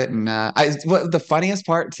I did it, and what the funniest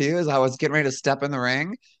part too is I was getting ready to step in the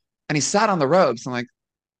ring, and he sat on the ropes. I'm like,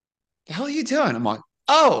 "The hell are you doing?" I'm like,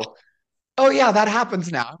 "Oh yeah, that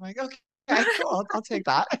happens now." I'm like, "Okay, cool, I'll take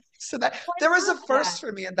that." So that there was a first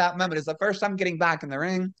for me at that moment. It's the first time getting back in the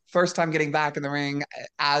ring, first time getting back in the ring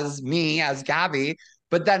as me, as Gabbi,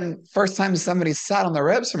 but then first time somebody sat on the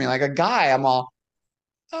ropes for me like a guy. I'm all,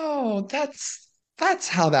 "Oh, that's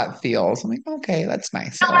how that feels." I'm like, okay, that's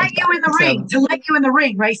nice. To let you in the ring, to let you in the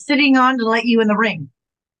ring, right? Sitting on to let you in the ring,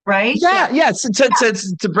 right? Yeah. So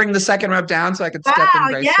to bring the second rope down so I could step in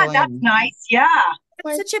gracefully. Yeah, that's nice. Yeah.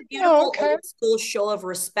 It's such a beautiful old school show of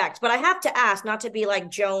respect. But I have to ask, not to be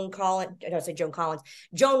like Joan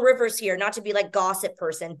Rivers here, not to be like gossip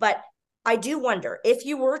person, but I do wonder if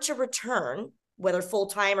you were to return, whether full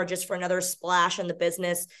time or just for another splash in the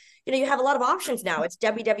business. You have a lot of options now. It's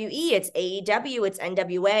WWE, it's AEW, it's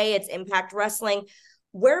NWA, it's Impact Wrestling.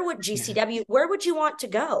 Where would GCW, where would you want to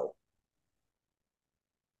go?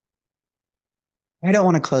 I don't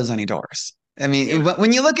want to close any doors. I mean,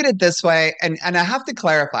 when you look at it this way, and I have to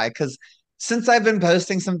clarify, because since I've been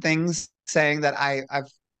posting some things saying that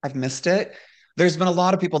I've missed it, there's been a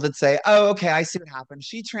lot of people that say, oh, okay, I see what happened.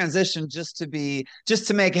 She transitioned just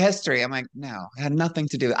to make history. I'm like, no, it had nothing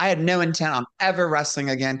to do. I had no intent on ever wrestling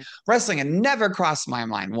again. Wrestling had never crossed my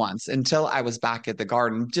mind once until I was back at the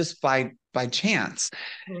Garden, just by chance.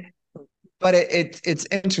 But it's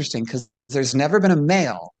interesting because there's never been a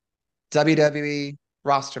male WWE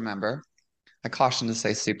roster member. I caution to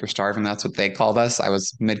say superstar, even that's what they called us. I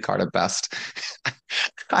was mid-card at best. I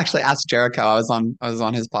actually asked Jericho. I was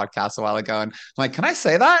on his podcast a while ago, and I'm like, "Can I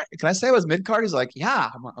say that? Can I say I was mid-card?" He's like,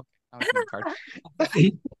 "Yeah." I'm like, "Okay, I was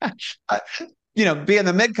mid-card." Being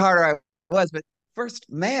the mid-carder I was, but first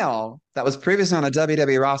male that was previously on a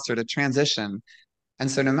WWE roster to transition.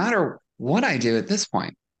 And so no matter what I do at this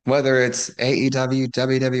point, whether it's AEW,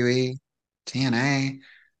 WWE, TNA,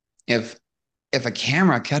 if a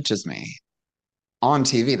camera catches me on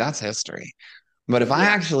TV, that's history. But if I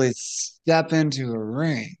actually step into a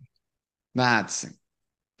ring, that's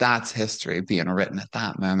history being written at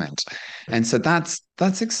that moment. And so that's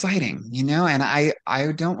exciting, and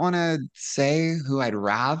I don't want to say who I'd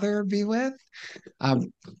rather be with,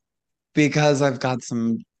 because I've got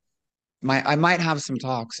I might have some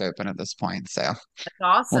talks open at this point. So that's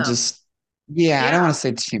awesome. We'll just, I don't want to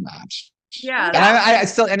say too much. Yeah. And I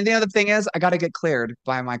still, and the other thing is, I got to get cleared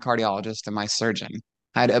by my cardiologist and my surgeon.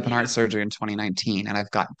 I had open heart surgery in 2019, and I've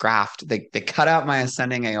got graft. They cut out my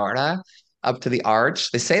ascending aorta up to the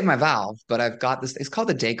arch. They saved my valve, but I've got this. It's called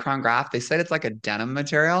a Dacron graft. They said it's like a denim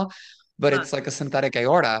material, but it's like a synthetic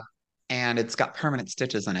aorta, and it's got permanent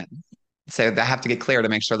stitches in it. So I have to get clear to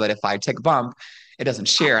make sure that if I take a bump, it doesn't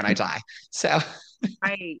shear and I die. So,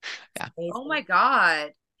 right. Yeah. Oh my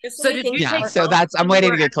God. So did you? Yeah. So I'm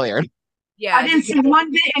waiting to get cleared. Yeah, I didn't see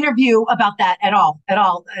one interview about that at all,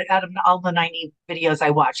 out of all the 90 videos I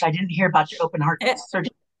watched. I didn't hear about your open heart surgery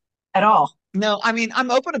at all. No, I mean, I'm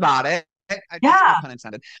open about it. It's Yeah. no pun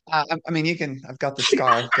intended. I mean, I've got the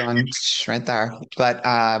scar going right there, but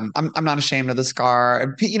I'm not ashamed of the scar.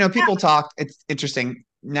 And people talk. It's interesting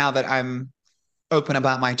now that I'm open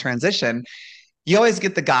about my transition. You always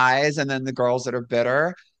get the guys and then the girls that are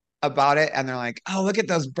bitter about it, and they're like, "Oh, look at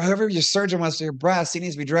those! Whoever your surgeon was to your breast, he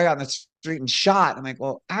needs to be dragged out in the street and shot." I'm like,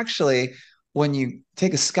 "Well, actually, when you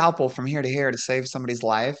take a scalpel from here to here to save somebody's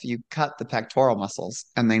life, you cut the pectoral muscles,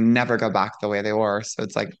 and they never go back the way they were. So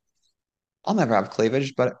it's like, I'll never have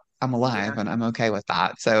cleavage, but I'm alive, and I'm okay with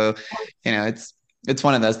that. So, it's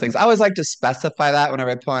one of those things. I always like to specify that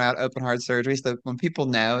whenever I point out open heart surgery, so when people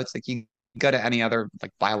know, it's like you go to any other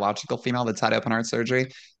like biological female that's had open heart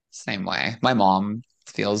surgery, same way. My mom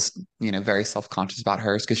feels, very self-conscious about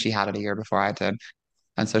hers because she had it a year before I did.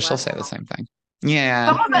 And so she'll say the same thing. Some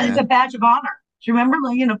Yeah. of it is a badge of honor. Do you remember,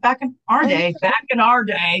 back in our day,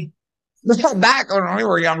 Back when we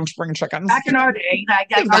were young spring chickens. back in our day,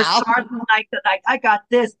 our scars were like that. Like I got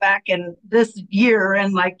this back in this year,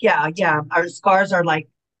 and our scars are like,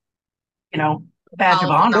 badge of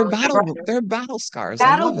honor. They're battle scars. I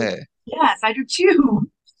Battle. love it. Yes, I do too.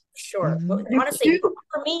 Sure. But honestly,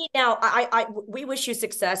 for me now, we wish you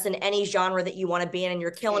success in any genre that you want to be in, and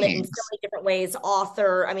you're killing it in so many different ways.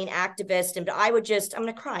 Author, activist, and I'm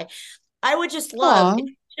going to cry. I would just love.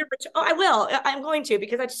 I will. I'm going to,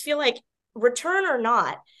 because I just feel like, return or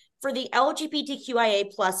not, for the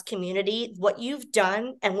LGBTQIA plus community, what you've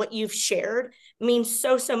done and what you've shared means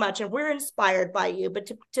so much, and we're inspired by you. But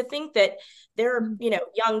to think that there are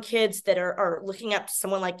young kids that are looking up to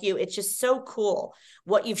someone like you, it's just so cool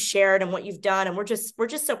what you've shared and what you've done, and we're just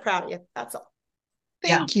so proud of you. That's all.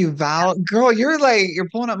 Thank you, Val. Girl, you're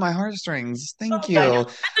pulling up my heartstrings. Thank you. I'm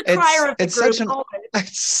the crier of the group.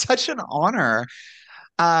 It's such an honor.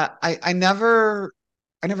 I never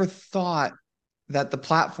thought that the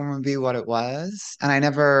platform would be what it was, and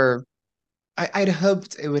I'd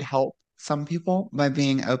hoped it would help some people by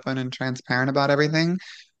being open and transparent about everything.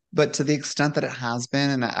 But to the extent that it has been,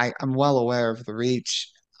 and I'm well aware of the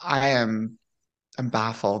reach, I'm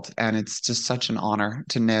baffled, and it's just such an honor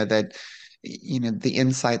to know that the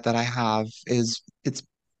insight that I have it's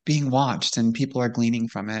being watched and people are gleaning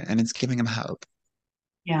from it, and it's giving them hope.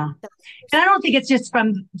 Yeah, and I don't think it's just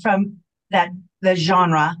from the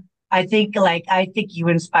genre. I think you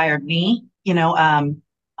inspired me.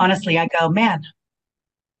 Honestly, I go, man,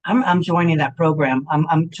 I'm joining that program.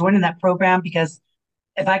 I'm joining that program because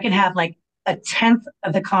if I can have like a tenth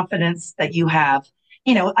of the confidence that you have,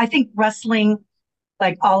 I think wrestling,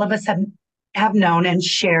 like all of us have known and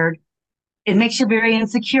shared, it makes you very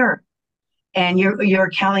insecure, and you're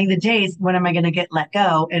counting the days. When am I going to get let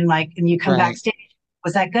go? And you come backstage.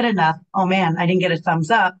 Was that good enough? Oh man, I didn't get a thumbs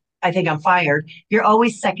up. I think I'm fired. You're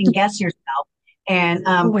always second guess yourself. And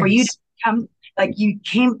for you to become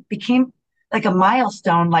became like a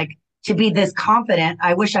milestone, like to be this confident.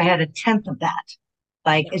 I wish I had a tenth of that.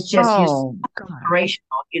 Like it's just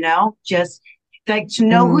inspirational, just like to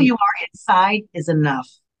know who you are inside is enough.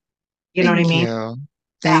 You know what I mean?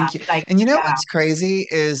 Thank you. And what's crazy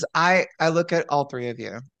is I look at all three of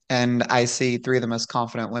you and I see three of the most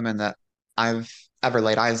confident women that I've ever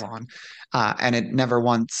laid eyes on. And it never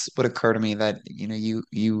once would occur to me that,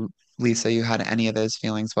 you, Lisa, you had any of those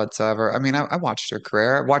feelings whatsoever. I mean, I watched her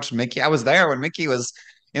career. I watched Mickie. I was there when Mickie was,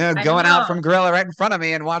 going out from Gorilla right in front of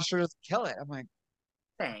me and watched her just kill it. I'm like,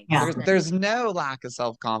 thanks. There's no lack of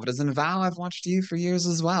self-confidence. And Val, I've watched you for years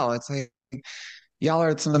as well. It's like, y'all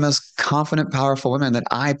are some of the most confident, powerful women that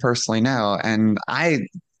I personally know. And I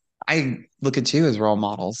look at you as role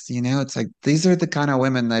models. It's like these are the kind of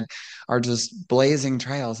women that are just blazing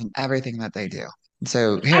trails in everything that they do.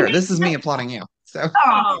 So this is me applauding you. So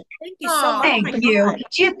thank you so much. Thank you.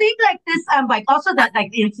 Do you think like this, also that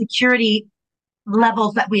like the insecurity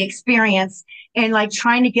levels that we experience and like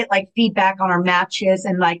trying to get like feedback on our matches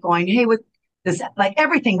and like going, hey, with this, like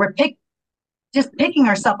everything, we're just picking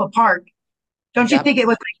ourselves apart. Don't you think it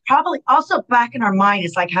was like probably also back in our mind?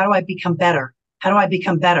 It's like, how do I become better? How do I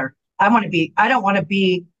become better? I don't want to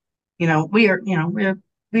be,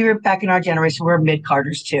 we were back in our generation, we were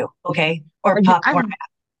mid-carders too. Okay. Or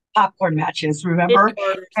popcorn matches, remember?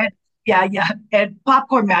 And, and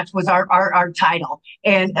popcorn match was our title.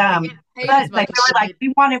 And, but like,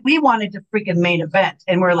 we wanted to freaking main event.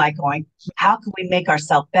 And we're like going, how can we make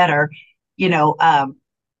ourselves better?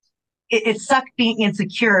 It sucked being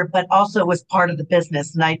insecure, but also it was part of the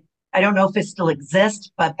business. And I don't know if it still exists,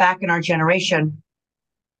 but back in our generation,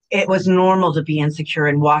 it was normal to be insecure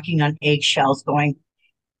and walking on eggshells going,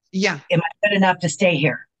 am I good enough to stay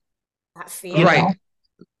here? That feeling. Right.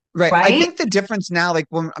 Right. I right? think the difference now, like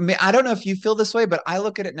when I mean, I don't know if you feel this way, but I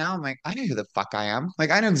look at it now, I'm like, I know who the fuck I am.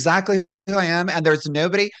 Like I know exactly who I am, and there's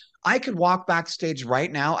nobody. I could walk backstage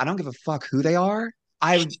right now. I don't give a fuck who they are.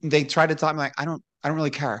 They try to talk, I'm like, I don't really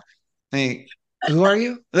care. Like, who are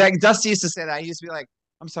you? Like Dusty used to say that. I used to be like,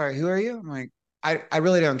 I'm sorry, who are you? I'm like, I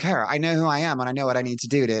really don't care. I know who I am and I know what I need to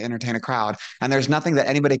do to entertain a crowd. And there's nothing that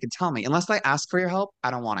anybody could tell me. Unless I ask for your help,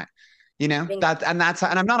 I don't want it. You know, and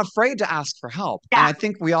I'm not afraid to ask for help. And Yeah. I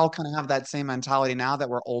think we all kind of have that same mentality now that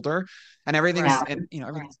we're older and everything's, Right. and, you know,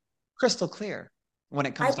 everything's crystal clear when it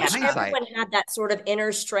I comes to wish hindsight. everyone had that sort of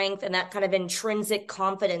inner strength and that kind of intrinsic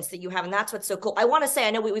confidence that you have. And that's what's so cool. I want to say,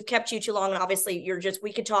 I know we've kept you too long, and obviously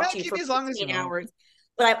we could talk No, to you keep for me as long as you 15 want. hours.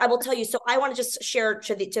 But I will tell you, so I want to just share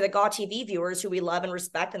to the GAW TV viewers who we love and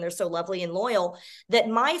respect, and they're so lovely and loyal, that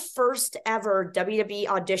my first ever WWE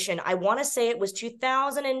audition, I want to say it was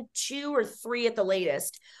 2002 or 3 at the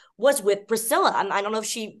latest, was with Priscilla. I don't know if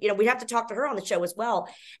she, we'd have to talk to her on the show as well.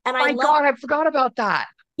 And My God, I forgot about that.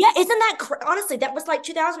 yeah, isn't that honestly, that was like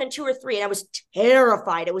 2002 or 3, and I was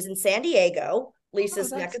terrified. It was in San Diego,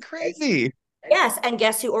 Lisa's neck That's of crazy. Yes, and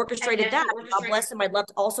guess who orchestrated that? God bless him. I'd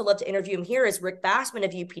also love to interview him here is Rick Bassman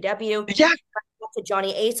of UPW. Yeah. I talked to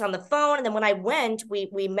Johnny Ace on the phone, and then when I went,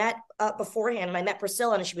 we met up beforehand, and I met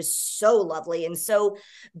Priscilla, and she was so lovely and so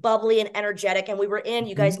bubbly and energetic. And we were in.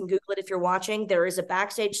 You guys can Google it if you're watching. There is a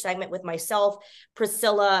backstage segment with myself,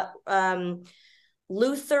 Priscilla,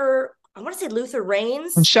 Luther. I want to say Luther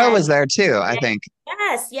Reigns. And Show was there too, I think.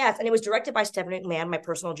 Yes. And it was directed by Stephanie McMahon, my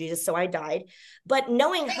personal Jesus. So I died. But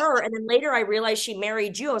knowing her, and then later I realized she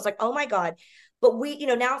married you, I was like, oh my God. But we,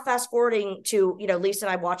 now fast forwarding to, Lisa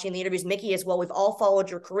and I watching the interviews, Mickie as well, we've all followed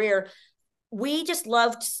your career. We just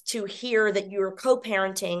loved to hear that you're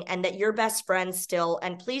co-parenting and that you're best friends still.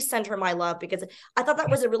 And please send her my love, because I thought that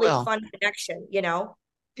was a really fun connection,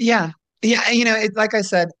 Yeah. Yeah, it's like I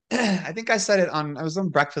said, I think I said it I was on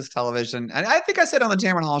breakfast television, and I think I said on the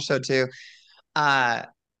Tamron Hall show too.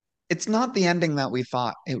 It's not the ending that we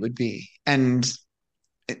thought it would be. And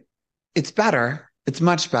it's better. It's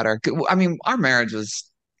much better. I mean, our marriage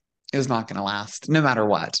it was not going to last no matter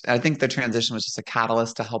what. I think the transition was just a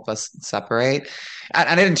catalyst to help us separate. And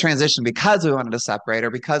I didn't transition because we wanted to separate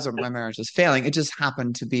or because my marriage was failing. It just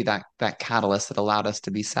happened to be that catalyst that allowed us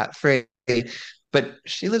to be set free. But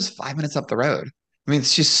she lives 5 minutes up the road. I mean,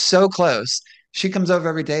 she's so close. She comes over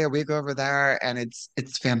every day, or we go over there, and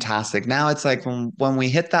it's fantastic. Now it's like when we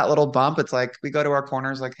hit that little bump, it's like we go to our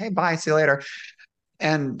corners, like, hey, bye, see you later.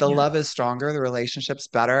 And the love is stronger, the relationship's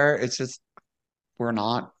better. It's just we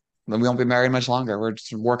won't be married much longer. We're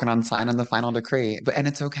just working on signing the final decree, and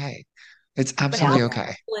it's okay. It's absolutely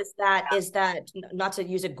okay. Is that not to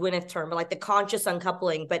use a Gwyneth term, but like the conscious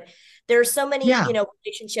uncoupling? But there's so many,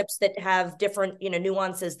 relationships that have different,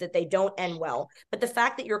 nuances that they don't end well. But the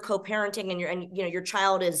fact that you're co-parenting and your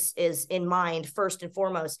child is in mind first and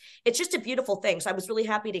foremost, it's just a beautiful thing. So I was really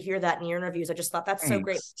happy to hear that in your interviews. I just thought that's so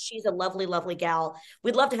great. She's a lovely, lovely gal.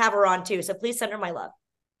 We'd love to have her on too. So please send her my love.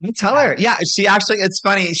 Tell her. Yeah, she actually, it's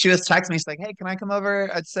funny. She was texting me. She's like, hey, can I come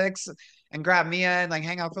over at 6 and grab Mia and like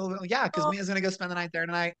hang out for a little bit? Yeah, because Mia's going to go spend the night there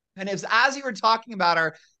tonight. And it was as you were talking about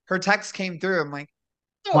her text came through. I'm like,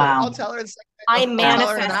 wow. I'll tell her. I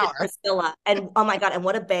manifested Priscilla. And oh my God. And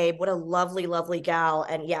what a babe. What a lovely, lovely gal.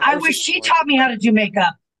 And yeah. I wish she taught me how to do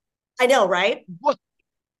makeup. I know, right? What?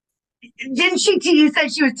 Didn't she? You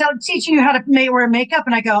said she was teaching you how to wear makeup.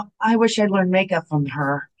 And I go, I wish I'd learned makeup from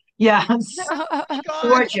her. Yes.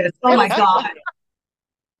 Gorgeous. Oh my God.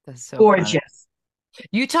 That's so gorgeous. Funny.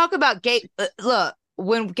 You talk about look,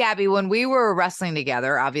 Gabbi, when we were wrestling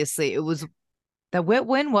together, obviously it was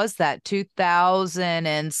when was that?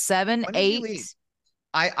 2007, 8?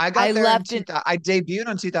 I left I debuted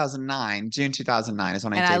in 2009. June 2009 is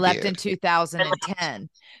when I debuted. And I left in 2010.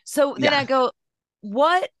 So then I go,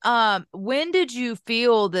 when did you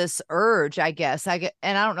feel this urge? I guess and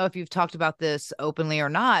I don't know if you've talked about this openly or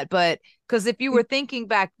not, but because if you were thinking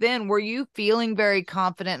back then, were you feeling very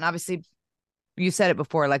confident? And obviously you said it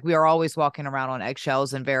before, like we are always walking around on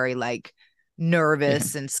eggshells and very like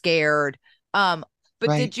nervous and scared. But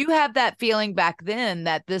did you have that feeling back then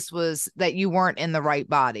that that you weren't in the right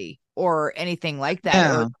body or anything like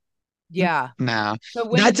that? No. So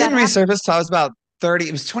that didn't resurface till I was about 30.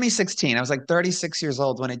 It was 2016. I was like 36 years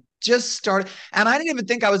old when it just started. And I didn't even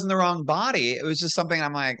think I was in the wrong body. It was just something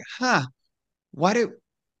I'm like, why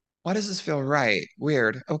does this feel right?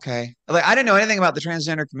 Weird. Okay. Like I didn't know anything about the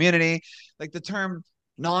transgender community. Like the term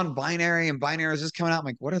non-binary and binary is just coming out. I'm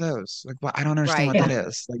like, what are those? Like, what? I don't understand Right. what that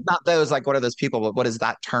is. Like, not those, like, what are those people, but what does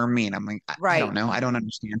that term mean? I'm like, I Right. don't know. I don't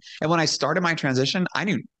understand. And when I started my transition, I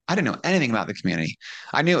didn't know anything about the community.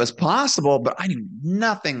 I knew it was possible, but I knew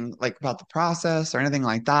nothing like about the process or anything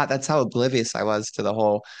like that. That's how oblivious I was to the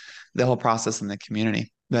whole process in the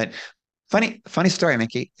community. But funny story,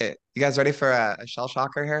 Mickie. You guys ready for a shell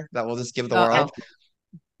shocker here that we'll just give the Uh-oh. world?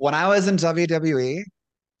 When I was in WWE,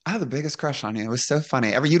 I had the biggest crush on you. It was so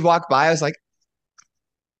funny. Ever you'd walk by, I was like,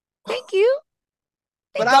 Thank you.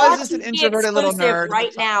 but GAW I was just an TV introverted little exclusive nerd.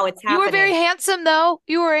 right now. It's happening. You were very handsome, though.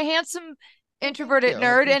 You were a handsome introverted Thank you.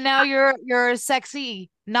 nerd, and now you're a sexy,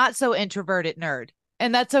 not so introverted nerd,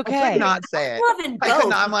 and that's I could okay. not say it. I'm loving I could both.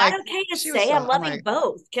 not. I'm like, Is that okay to she was say? so- I'm I'm loving like,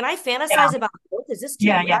 both. Can I fantasize Yeah. about both? Is this too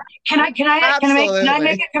Yeah, yeah. much? Can I make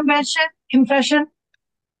Absolutely. a confession?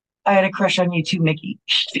 I had a crush on you too, Mickie.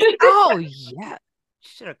 Oh yeah,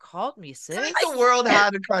 should have called me, I sis. think the world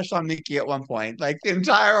had a crush on Mickie at one point. Like the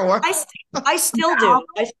entire world. I still do.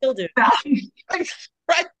 I still do.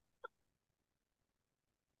 Right.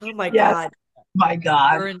 Oh my Yes. God. My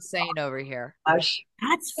God. You're insane over here. Gosh.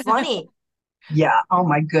 That's funny. Yeah. Oh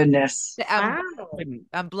my goodness. Wow.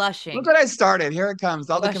 I'm blushing. Look what I started. Here it comes.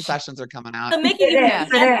 All the Blush. confessions are coming out. So Mickie, It is,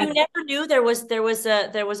 it you is. never knew there was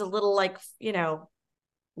a little like,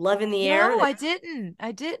 love in the air. No, I didn't.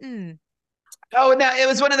 I didn't. Oh, no, it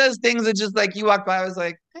was one of those things that just like you walk by, I was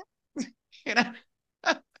like, you know,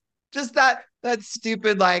 just that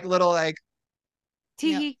stupid like little like,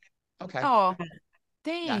 Tee. okay. Oh, Yeah,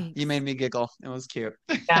 thanks. you made me giggle. It was cute.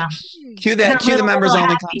 Yeah. Cue They're the little members only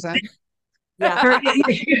happy. content. Yeah.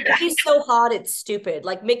 Mickie's so hot, it's stupid.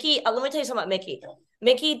 Like Mickie, let me tell you something about Mickie.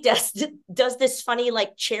 Mickie does this funny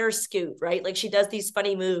like chair scoot, right? Like she does these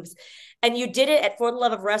funny moves. And you did it at For the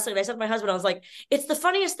Love of Wrestling. And I said to my husband, I was like, it's the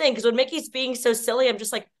funniest thing because when Mickey's being so silly, I'm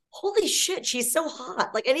just like, holy shit, she's so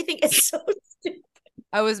hot. Like anything is so stupid.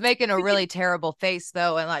 I was making a really terrible face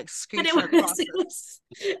though, and like And scooching across it was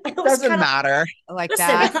Doesn't kinda, matter. like listen,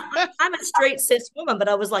 that. I'm a straight cis woman, but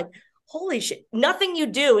I was like, holy shit, nothing you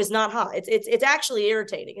do is not hot. It's actually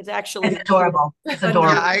irritating. It's actually It's adorable. It's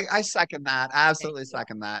adorable. Yeah, I second that. Absolutely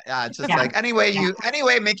second that. Yeah, it's just Yeah. like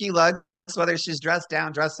anyway Mickie looks, whether she's dressed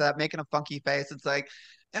down, dressed up, making a funky face, it's like,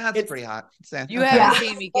 yeah, it's pretty hot. You okay. haven't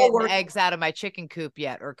seen me All getting work. eggs out of my chicken coop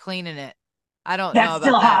yet or cleaning it. I don't That's know still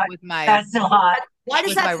about that hot. with my That's still hot. Why does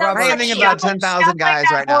with that my sound rubber- I like think Like about shit? 10,000 guys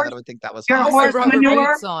right now that would think that was Your hot. horse rubber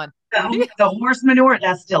manure, boots on. the horse manure,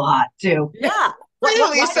 that's still hot too. Yeah.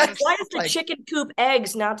 Really? Why does the Like- chicken coop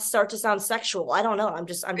eggs not start to sound sexual? I don't know. I'm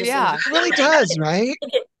just Yeah. It really does, right?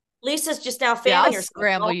 Look at Lisa's just now Yeah, fanning I'll herself.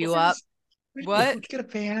 scramble you up. What? Get a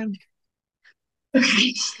fan.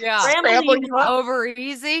 Yeah. Scramble you up. Over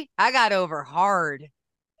easy? I got over hard.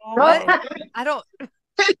 What? I don't.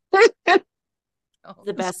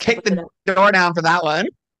 The best. Kick the door down for that one.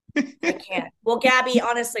 I can't. Well, Gabby,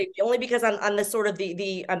 honestly, only because I'm the sort of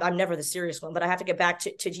I'm never the serious one, but I have to get back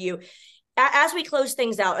to you. As we close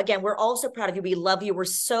things out, again, we're also proud of you. We love you. We're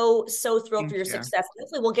so thrilled Thank for your you. success.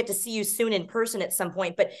 Hopefully we'll get to see you soon in person at some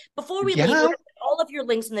point. But before we Yeah. leave, we're gonna put all of your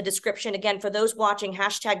links in the description. Again, for those watching,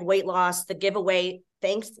 #weight loss, the giveaway.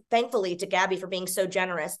 Thankfully to Gabby for being so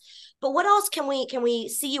generous. But what else can we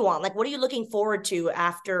see you on? Like, what are you looking forward to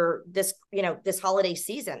after this, this holiday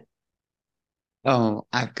season? Oh,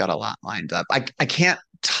 I've got a lot lined up. I can't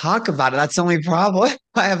talk about it. That's the only problem.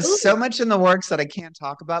 I have so much in the works that I can't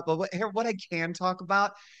talk about. But what I can talk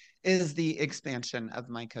about is the expansion of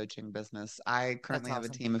my coaching business. I currently have a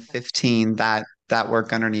team of 15 that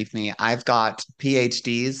work underneath me. I've got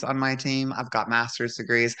PhDs on my team. I've got master's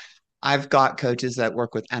degrees. I've got coaches that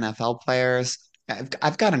work with NFL players.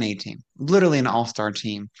 I've got an A team, literally an all-star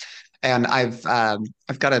team. And I've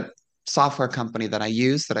got a software company that I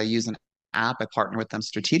use an app. I partner with them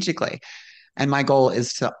strategically. And my goal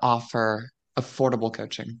is to offer affordable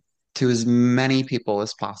coaching to as many people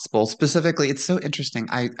as possible. Specifically, it's so interesting.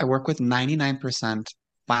 I work with 99%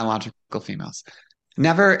 biological females.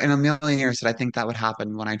 Never in a million years did I think that would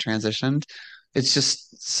happen when I transitioned. It's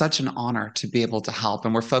just such an honor to be able to help.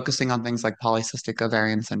 And we're focusing on things like polycystic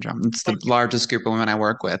ovarian syndrome. It's the largest group of women I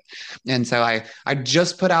work with. And so I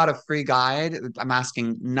just put out a free guide. I'm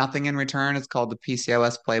asking nothing in return. It's called the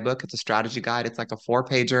PCOS Playbook. It's a strategy guide. It's like a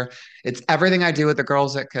 4-pager. It's everything I do with the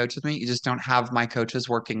girls that coach with me. You just don't have my coaches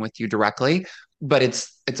working with you directly, but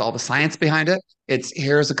it's all the science behind it.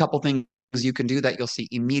 Here's a couple things you can do that you'll see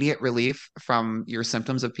immediate relief from your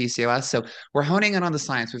symptoms of PCOS. So we're honing in on the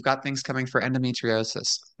science. We've got things coming for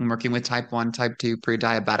endometriosis. I'm working with type 1, type 2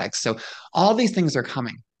 pre-diabetics. So all these things are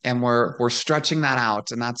coming and we're stretching that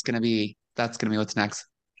out, and that's going to be what's next.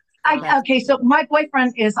 Okay, so my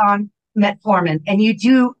boyfriend is on metformin, and you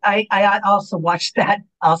do. I also watched that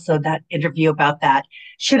interview about that.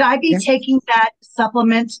 Should I be taking that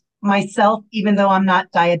supplement myself, even though I'm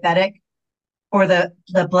not diabetic, or the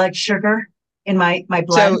blood sugar in my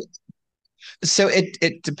blood? So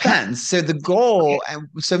it depends. So the goal,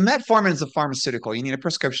 so metformin is a pharmaceutical. You need a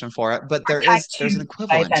prescription for it, but there's an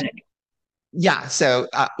equivalent. Diabetic. Yeah. So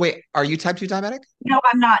wait, are you type 2 diabetic? No,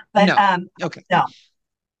 I'm not. But No. Okay. no.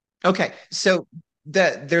 Okay. So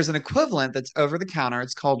there's an equivalent that's over the counter.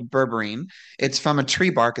 It's called berberine. It's from a tree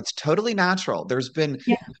bark. It's totally natural. There's been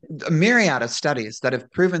a myriad of studies that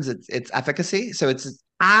have proven its efficacy. So it's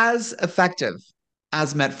as effective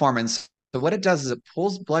as metformin. So what it does is it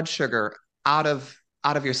pulls blood sugar out of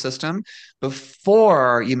your system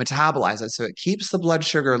before you metabolize it. So it keeps the blood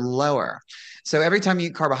sugar lower. So every time you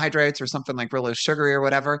eat carbohydrates or something like really sugary or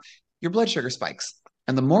whatever, your blood sugar spikes.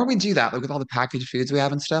 And the more we do that, like with all the packaged foods we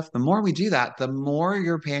have and stuff, the more we do that, the more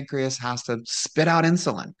your pancreas has to spit out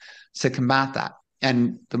insulin to combat that.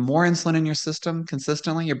 And the more insulin in your system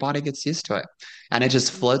consistently, your body gets used to it. And it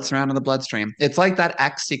just floats around in the bloodstream. It's like that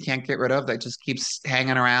ex you can't get rid of that just keeps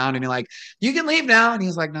hanging around. And you're like, you can leave now. And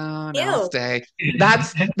he's like, no, I'll stay.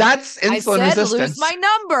 That's insulin resistance. Lose my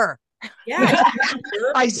number. Yeah.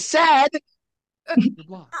 I said,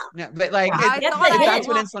 yeah, but like, that's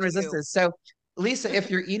what insulin resistance is. So, Lisa, if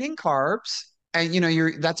you're eating carbs and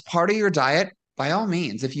that's part of your diet, by all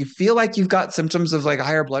means, if you feel like you've got symptoms of like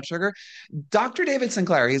higher blood sugar, Dr. David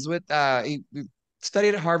Sinclair, he's with he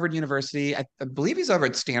studied at Harvard University. I believe he's over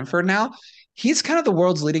at Stanford now. He's kind of the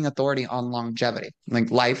world's leading authority on longevity, like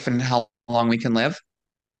life and how long we can live.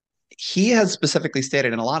 He has specifically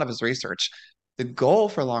stated in a lot of his research, the goal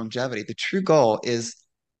for longevity, the true goal is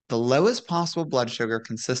the lowest possible blood sugar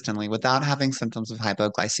consistently without having symptoms of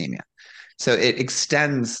hypoglycemia. So it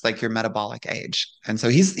extends like your metabolic age. And so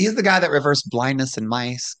he's the guy that reversed blindness in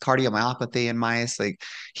mice, cardiomyopathy in mice. Like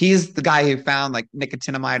he's the guy who found like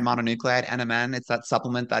nicotinamide mononucleotide, NMN. It's that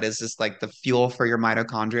supplement that is just like the fuel for your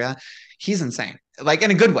mitochondria. He's insane, like in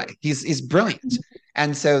a good way. He's brilliant.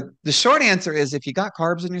 And so the short answer is if you got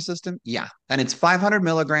carbs in your system, yeah. And it's 500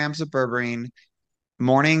 milligrams of berberine,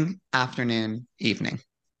 morning, afternoon, evening.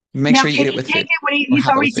 Make sure you eat it with food. When he's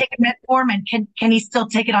already taken metformin, can he still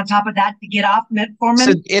take it on top of that to get off metformin?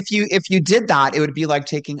 So if you did that, it would be like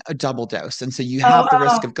taking a double dose, and so you have the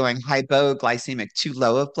risk of going hypoglycemic, too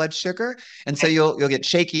low of blood sugar, and so you'll get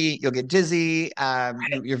shaky, you'll get dizzy,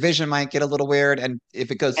 your vision might get a little weird, and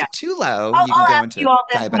if it goes too low, you can go into you all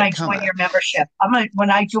this diabetic when I coma. join your membership.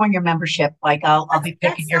 When I join your membership, like I'll be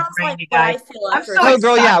picking your brain, you guys. I'm so Oh,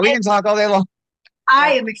 girl, yeah, we can talk all day long.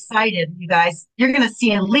 I am excited, you guys. You're going to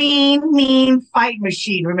see a lean, mean fight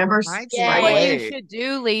machine. Remember? What you should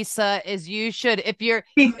do, Lisa, is you should, if you're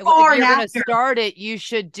going to start it, you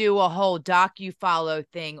should do a whole docu-follow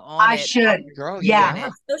thing on it. I should. Girl,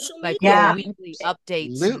 social media. Weekly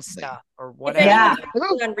updates and stuff or whatever.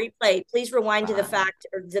 On replay, please rewind to the fact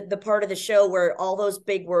or the part of the show where all those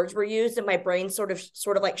big words were used, and my brain sort of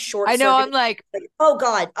like short. I know. I'm like, oh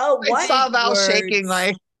God, what? I saw Val shaking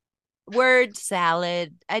like. Word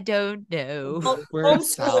salad. I don't know. Word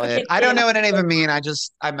salad. I don't know what it even mean.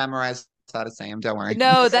 I memorized how to say them. Don't worry.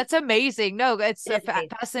 No, that's amazing. No, it's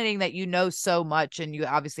fascinating that you know so much, and you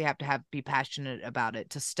obviously have to be passionate about it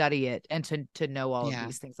to study it and to know all of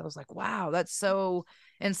these things. I was like, wow, that's so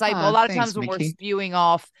insightful. A lot of times when we're spewing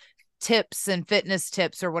off tips and fitness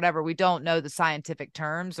tips or whatever, we don't know the scientific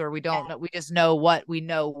terms, or we don't know. We just know what we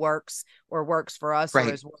know works for us,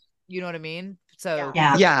 or is, you know what I mean? So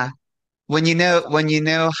yeah. When you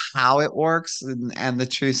know how it works and the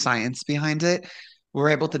true science behind it, we're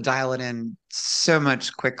able to dial it in so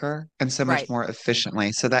much quicker and so much more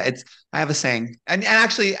efficiently. So that I have a saying, and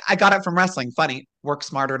actually I got it from wrestling. Funny, work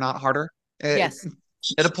smarter, not harder. It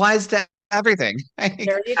applies to everything.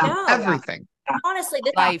 There you go. Everything. Honestly,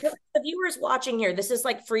 the viewers watching here, this is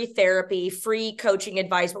like free therapy, free coaching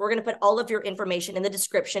advice, but we're going to put all of your information in the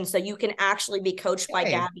description so you can actually be coached by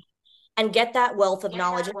Gabbi and get that wealth of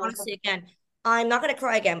knowledge. And I want to say again, I'm not going to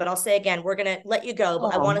cry again, but I'll say again, we're going to let you go.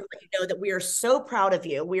 But I want to let you know that we are so proud of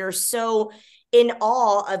you. We are so in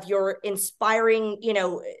awe of your inspiring,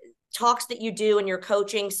 talks that you do and your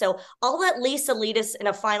coaching. So I'll let Lisa lead us in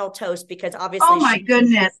a final toast, because obviously, oh my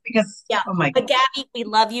goodness, but Gabbi, we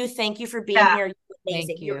love you. Thank you for being here. You're amazing.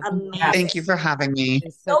 Thank you. You're amazing. Thank you for having me.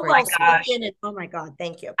 So well spoken. And oh my God,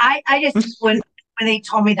 thank you. I just when they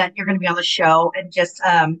told me that you're going to be on the show, and just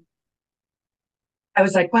I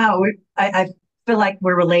was like, wow, feel like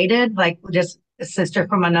we're related, like we're just a sister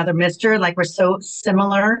from another mister. Like we're so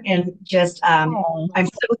similar, and just I'm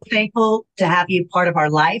so thankful to have you part of our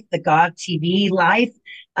life, the GAW TV life.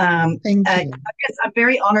 Thank you. I guess I'm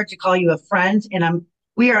very honored to call you a friend, and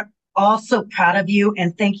we are all so proud of you,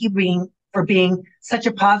 and thank you for being such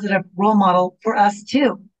a positive role model for us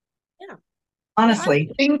too. Yeah, honestly,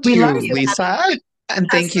 thank we you, love you, Lisa, and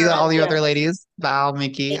thank you, all you you. other ladies, Val,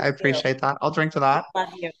 Mickie. I appreciate that. I'll drink to that. Love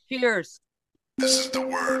you. Cheers. This is the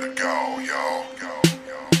word to go, yo.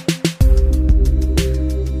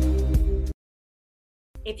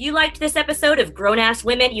 If you liked this episode of Grown Ass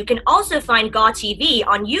Women, you can also find GAW TV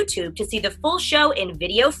on YouTube to see the full show in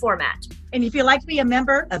video format. And if you'd like to be a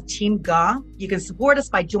member of Team GAW, you can support us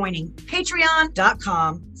by joining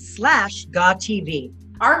patreon.com/GAWTV.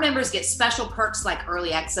 Our members get special perks like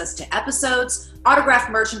early access to episodes,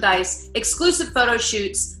 autographed merchandise, exclusive photo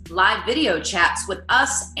shoots, live video chats with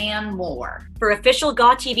us, and more. For official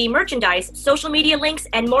GAW TV merchandise, social media links,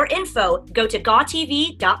 and more info, go to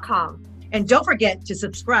GAWTV.com. And don't forget to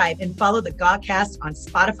subscribe and follow the GAWcast on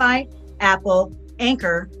Spotify, Apple,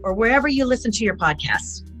 Anchor, or wherever you listen to your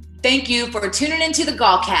podcasts. Thank you for tuning into the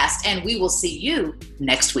GAWcast, and we will see you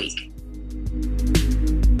next week.